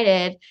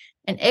short-sighted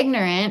and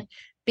ignorant,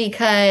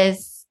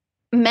 because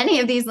many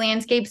of these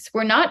landscapes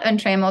were not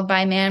untrammeled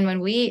by man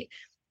when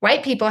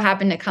white people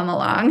happened to come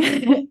along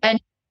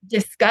and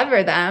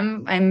discover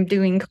them. I'm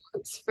doing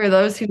quotes for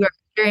those who are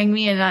hearing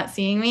me and not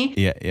seeing me.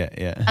 Yeah.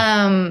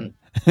 Yeah.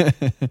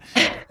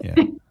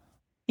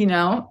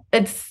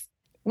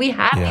 We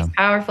have these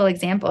powerful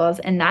examples,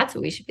 and that's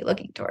what we should be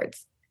looking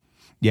towards.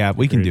 Yeah,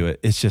 we can do it.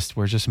 It's just,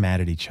 we're just mad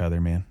at each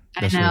other, man.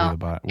 That's really the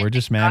bottom. We're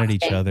just mad at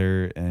each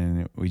other,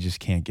 and we just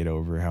can't get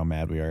over how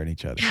mad we are at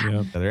each other.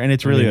 And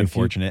it's really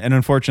unfortunate. And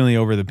unfortunately,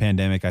 over the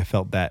pandemic, I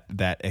felt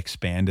that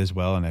expand as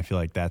well. And I feel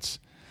like that's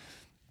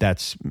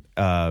that's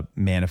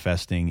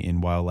manifesting in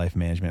wildlife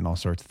management and all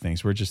sorts of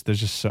things.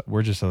 There's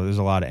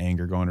a lot of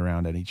anger going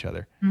around at each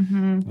other.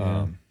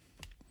 Mm-hmm.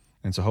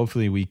 And so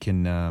hopefully we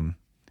can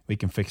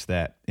fix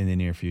that in the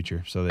near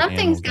future so that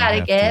Something's animals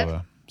gotta don't have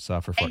to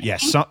suffer for it. Yeah,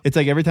 it's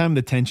like every time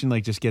the tension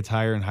like just gets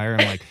higher and higher,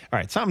 I'm like, all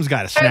right, something's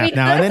got to snap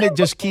now, and then it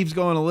just keeps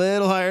going a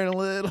little higher and a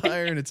little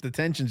higher, and the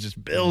tension's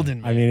just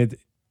building. I mean,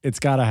 it's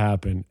got to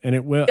happen, and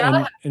it will,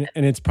 and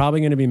it's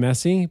probably going to be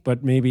messy.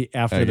 But maybe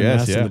after the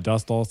mess and the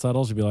dust all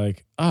settles, you'll be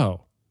like,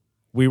 oh,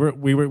 we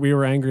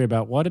were angry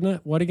about what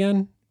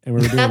again, and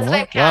we were doing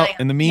what? Well,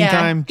 in the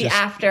meantime, just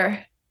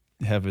after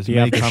have as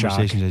many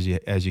conversations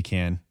as you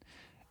can.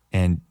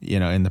 And,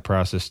 in the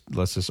process,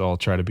 let's just all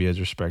try to be as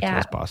respectful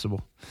as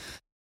possible.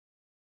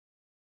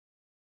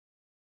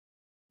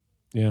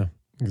 Yeah,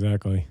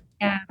 exactly.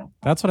 Yeah.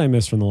 That's what I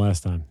missed from the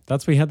last time.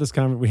 We had this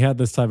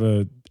type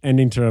of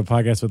ending to a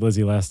podcast with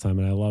Lizzy last time,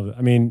 and I love it.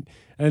 I mean,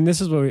 and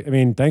this is what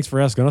thanks for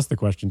asking us the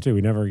question too.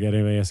 We never get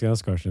anybody asking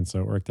us questions, so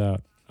it worked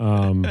out.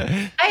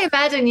 I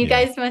imagine you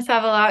guys must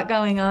have a lot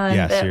going on.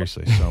 Yeah,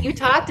 seriously. You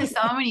talk to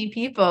so many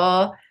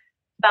people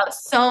about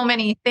so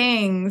many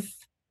things.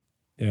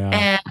 Yeah.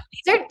 And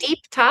these are deep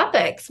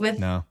topics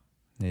no,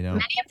 they don't.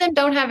 Many of them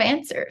don't have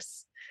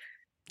answers.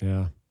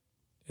 Yeah.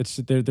 It's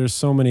there's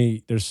so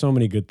many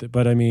good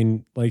but I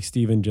mean, like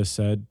Stephen just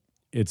said,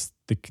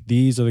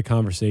 these are the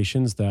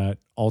conversations that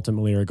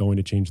ultimately are going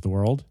to change the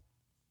world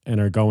and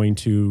are going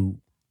to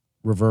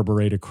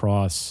reverberate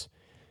across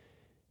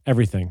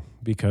everything,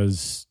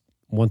 because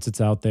once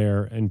it's out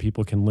there and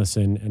people can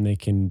listen and they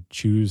can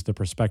choose the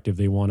perspective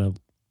they want to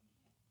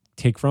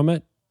take from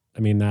it,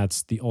 I mean,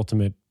 that's the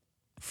ultimate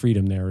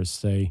freedom there, is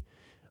say,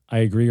 I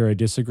agree or I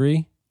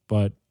disagree,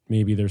 but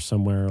maybe there's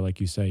somewhere, like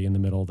you say, in the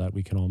middle that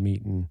we can all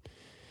meet and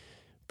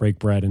break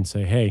bread and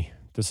say, hey,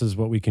 this is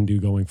what we can do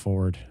going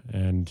forward,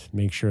 and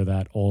make sure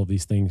that all of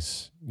these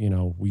things,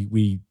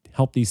 we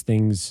help these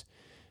things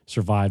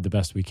survive the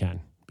best we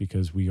can,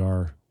 because we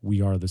are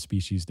the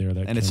species there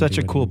that. And it's such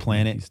a cool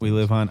planet we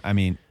live on. I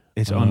mean,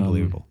 it's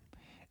unbelievable.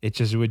 It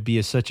would be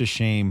such a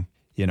shame,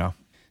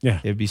 Yeah,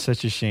 it'd be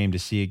such a shame to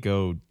see it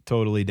go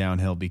totally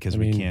downhill because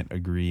we can't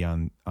agree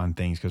on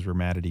things because we're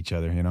mad at each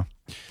other,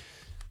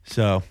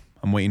 So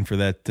I'm waiting for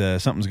that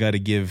something's got to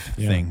give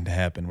thing to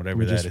happen,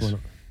 whatever that is.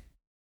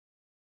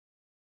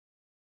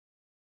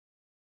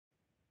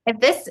 If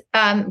this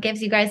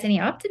gives you guys any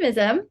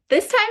optimism,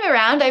 this time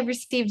around, I've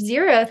received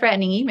 0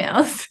 threatening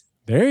emails.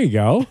 There you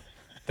go.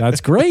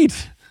 That's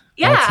great.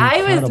 Yeah,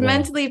 I was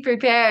mentally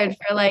prepared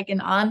for like an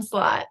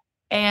onslaught.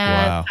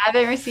 And I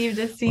haven't received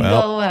a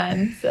single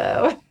one.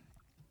 So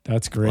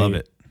that's great. Love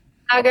it.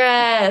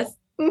 Progress.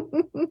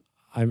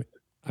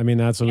 I mean,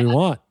 that's what we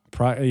want.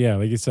 Like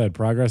you said,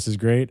 progress is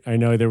great. I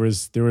know there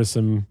was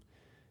some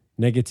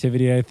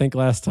negativity, I think,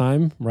 last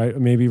time, right?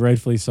 Maybe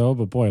rightfully so,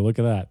 but boy, look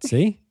at that.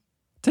 See?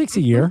 It takes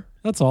a year.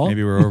 That's all.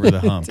 Maybe we're over the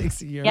hump. It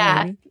takes a year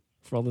maybe,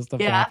 for all this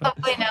stuff to happen.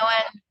 Hopefully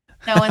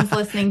no one's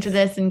listening to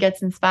this and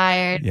gets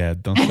inspired. Yeah,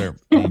 don't start.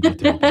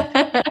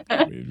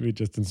 We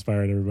just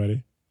inspired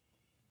everybody.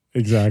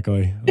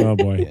 Exactly. Oh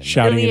boy,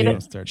 shouting in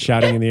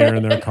the air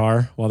in their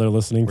car while they're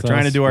listening. We're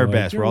trying to do our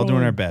best. We're all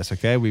doing our best.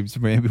 Okay,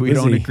 maybe we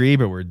don't agree,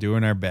 but we're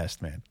doing our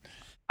best, man.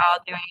 All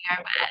doing our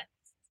best.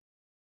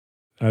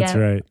 That's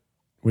right.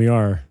 We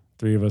are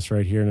 3 of us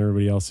right here, and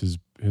everybody else who's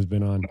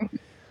been on.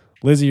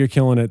 Lizzy, you're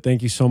killing it.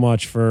 Thank you so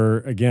much for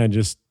again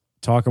just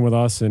talking with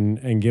us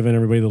and giving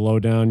everybody the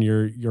lowdown.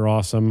 You're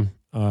awesome.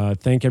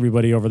 Thank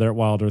everybody over there at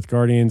Wild Earth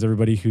Guardians.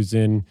 Everybody who's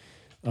in.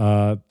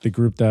 The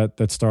group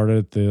that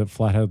started the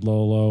Flathead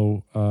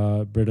Lolo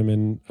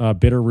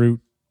Bitterroot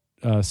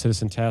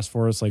Citizen Task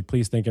Force. Like,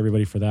 please thank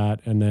everybody for that.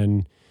 And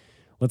then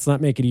let's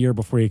not make it a year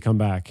before you come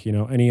back.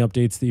 Any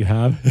updates that you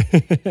have?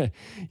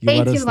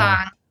 Way too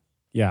long.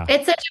 Yeah.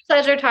 It's such a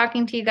pleasure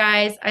talking to you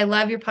guys. I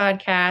love your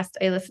podcast.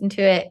 I listen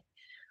to it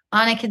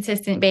on a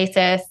consistent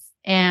basis.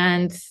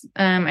 And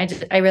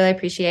I really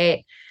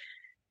appreciate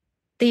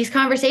these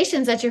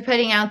conversations that you're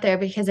putting out there,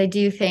 because I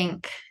do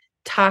think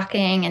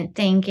talking and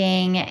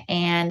thinking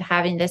and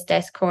having this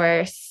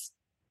discourse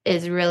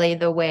is really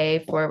the way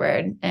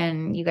forward,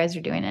 and you guys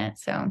are doing it.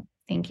 So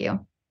thank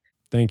you.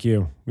 Thank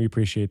you. We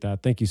appreciate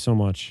that. Thank you so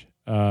much.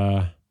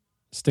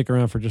 Stick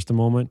around for just a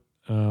moment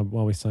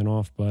while we sign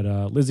off, but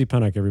Lizzy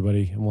Pennock,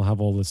 everybody, and we'll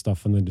have all this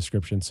stuff in the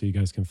description so you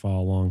guys can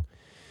follow along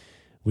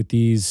with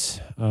these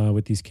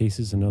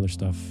cases and other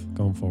stuff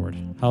going forward.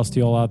 House to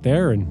you all out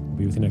there, and we'll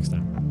be with you next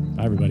time.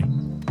 Bye, everybody.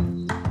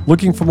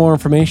 Looking for more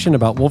information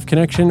about Wolf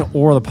Connection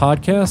or the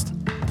podcast?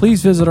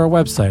 Please visit our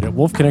website at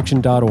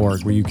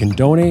wolfconnection.org, where you can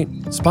donate,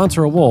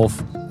 sponsor a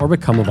wolf, or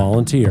become a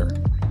volunteer.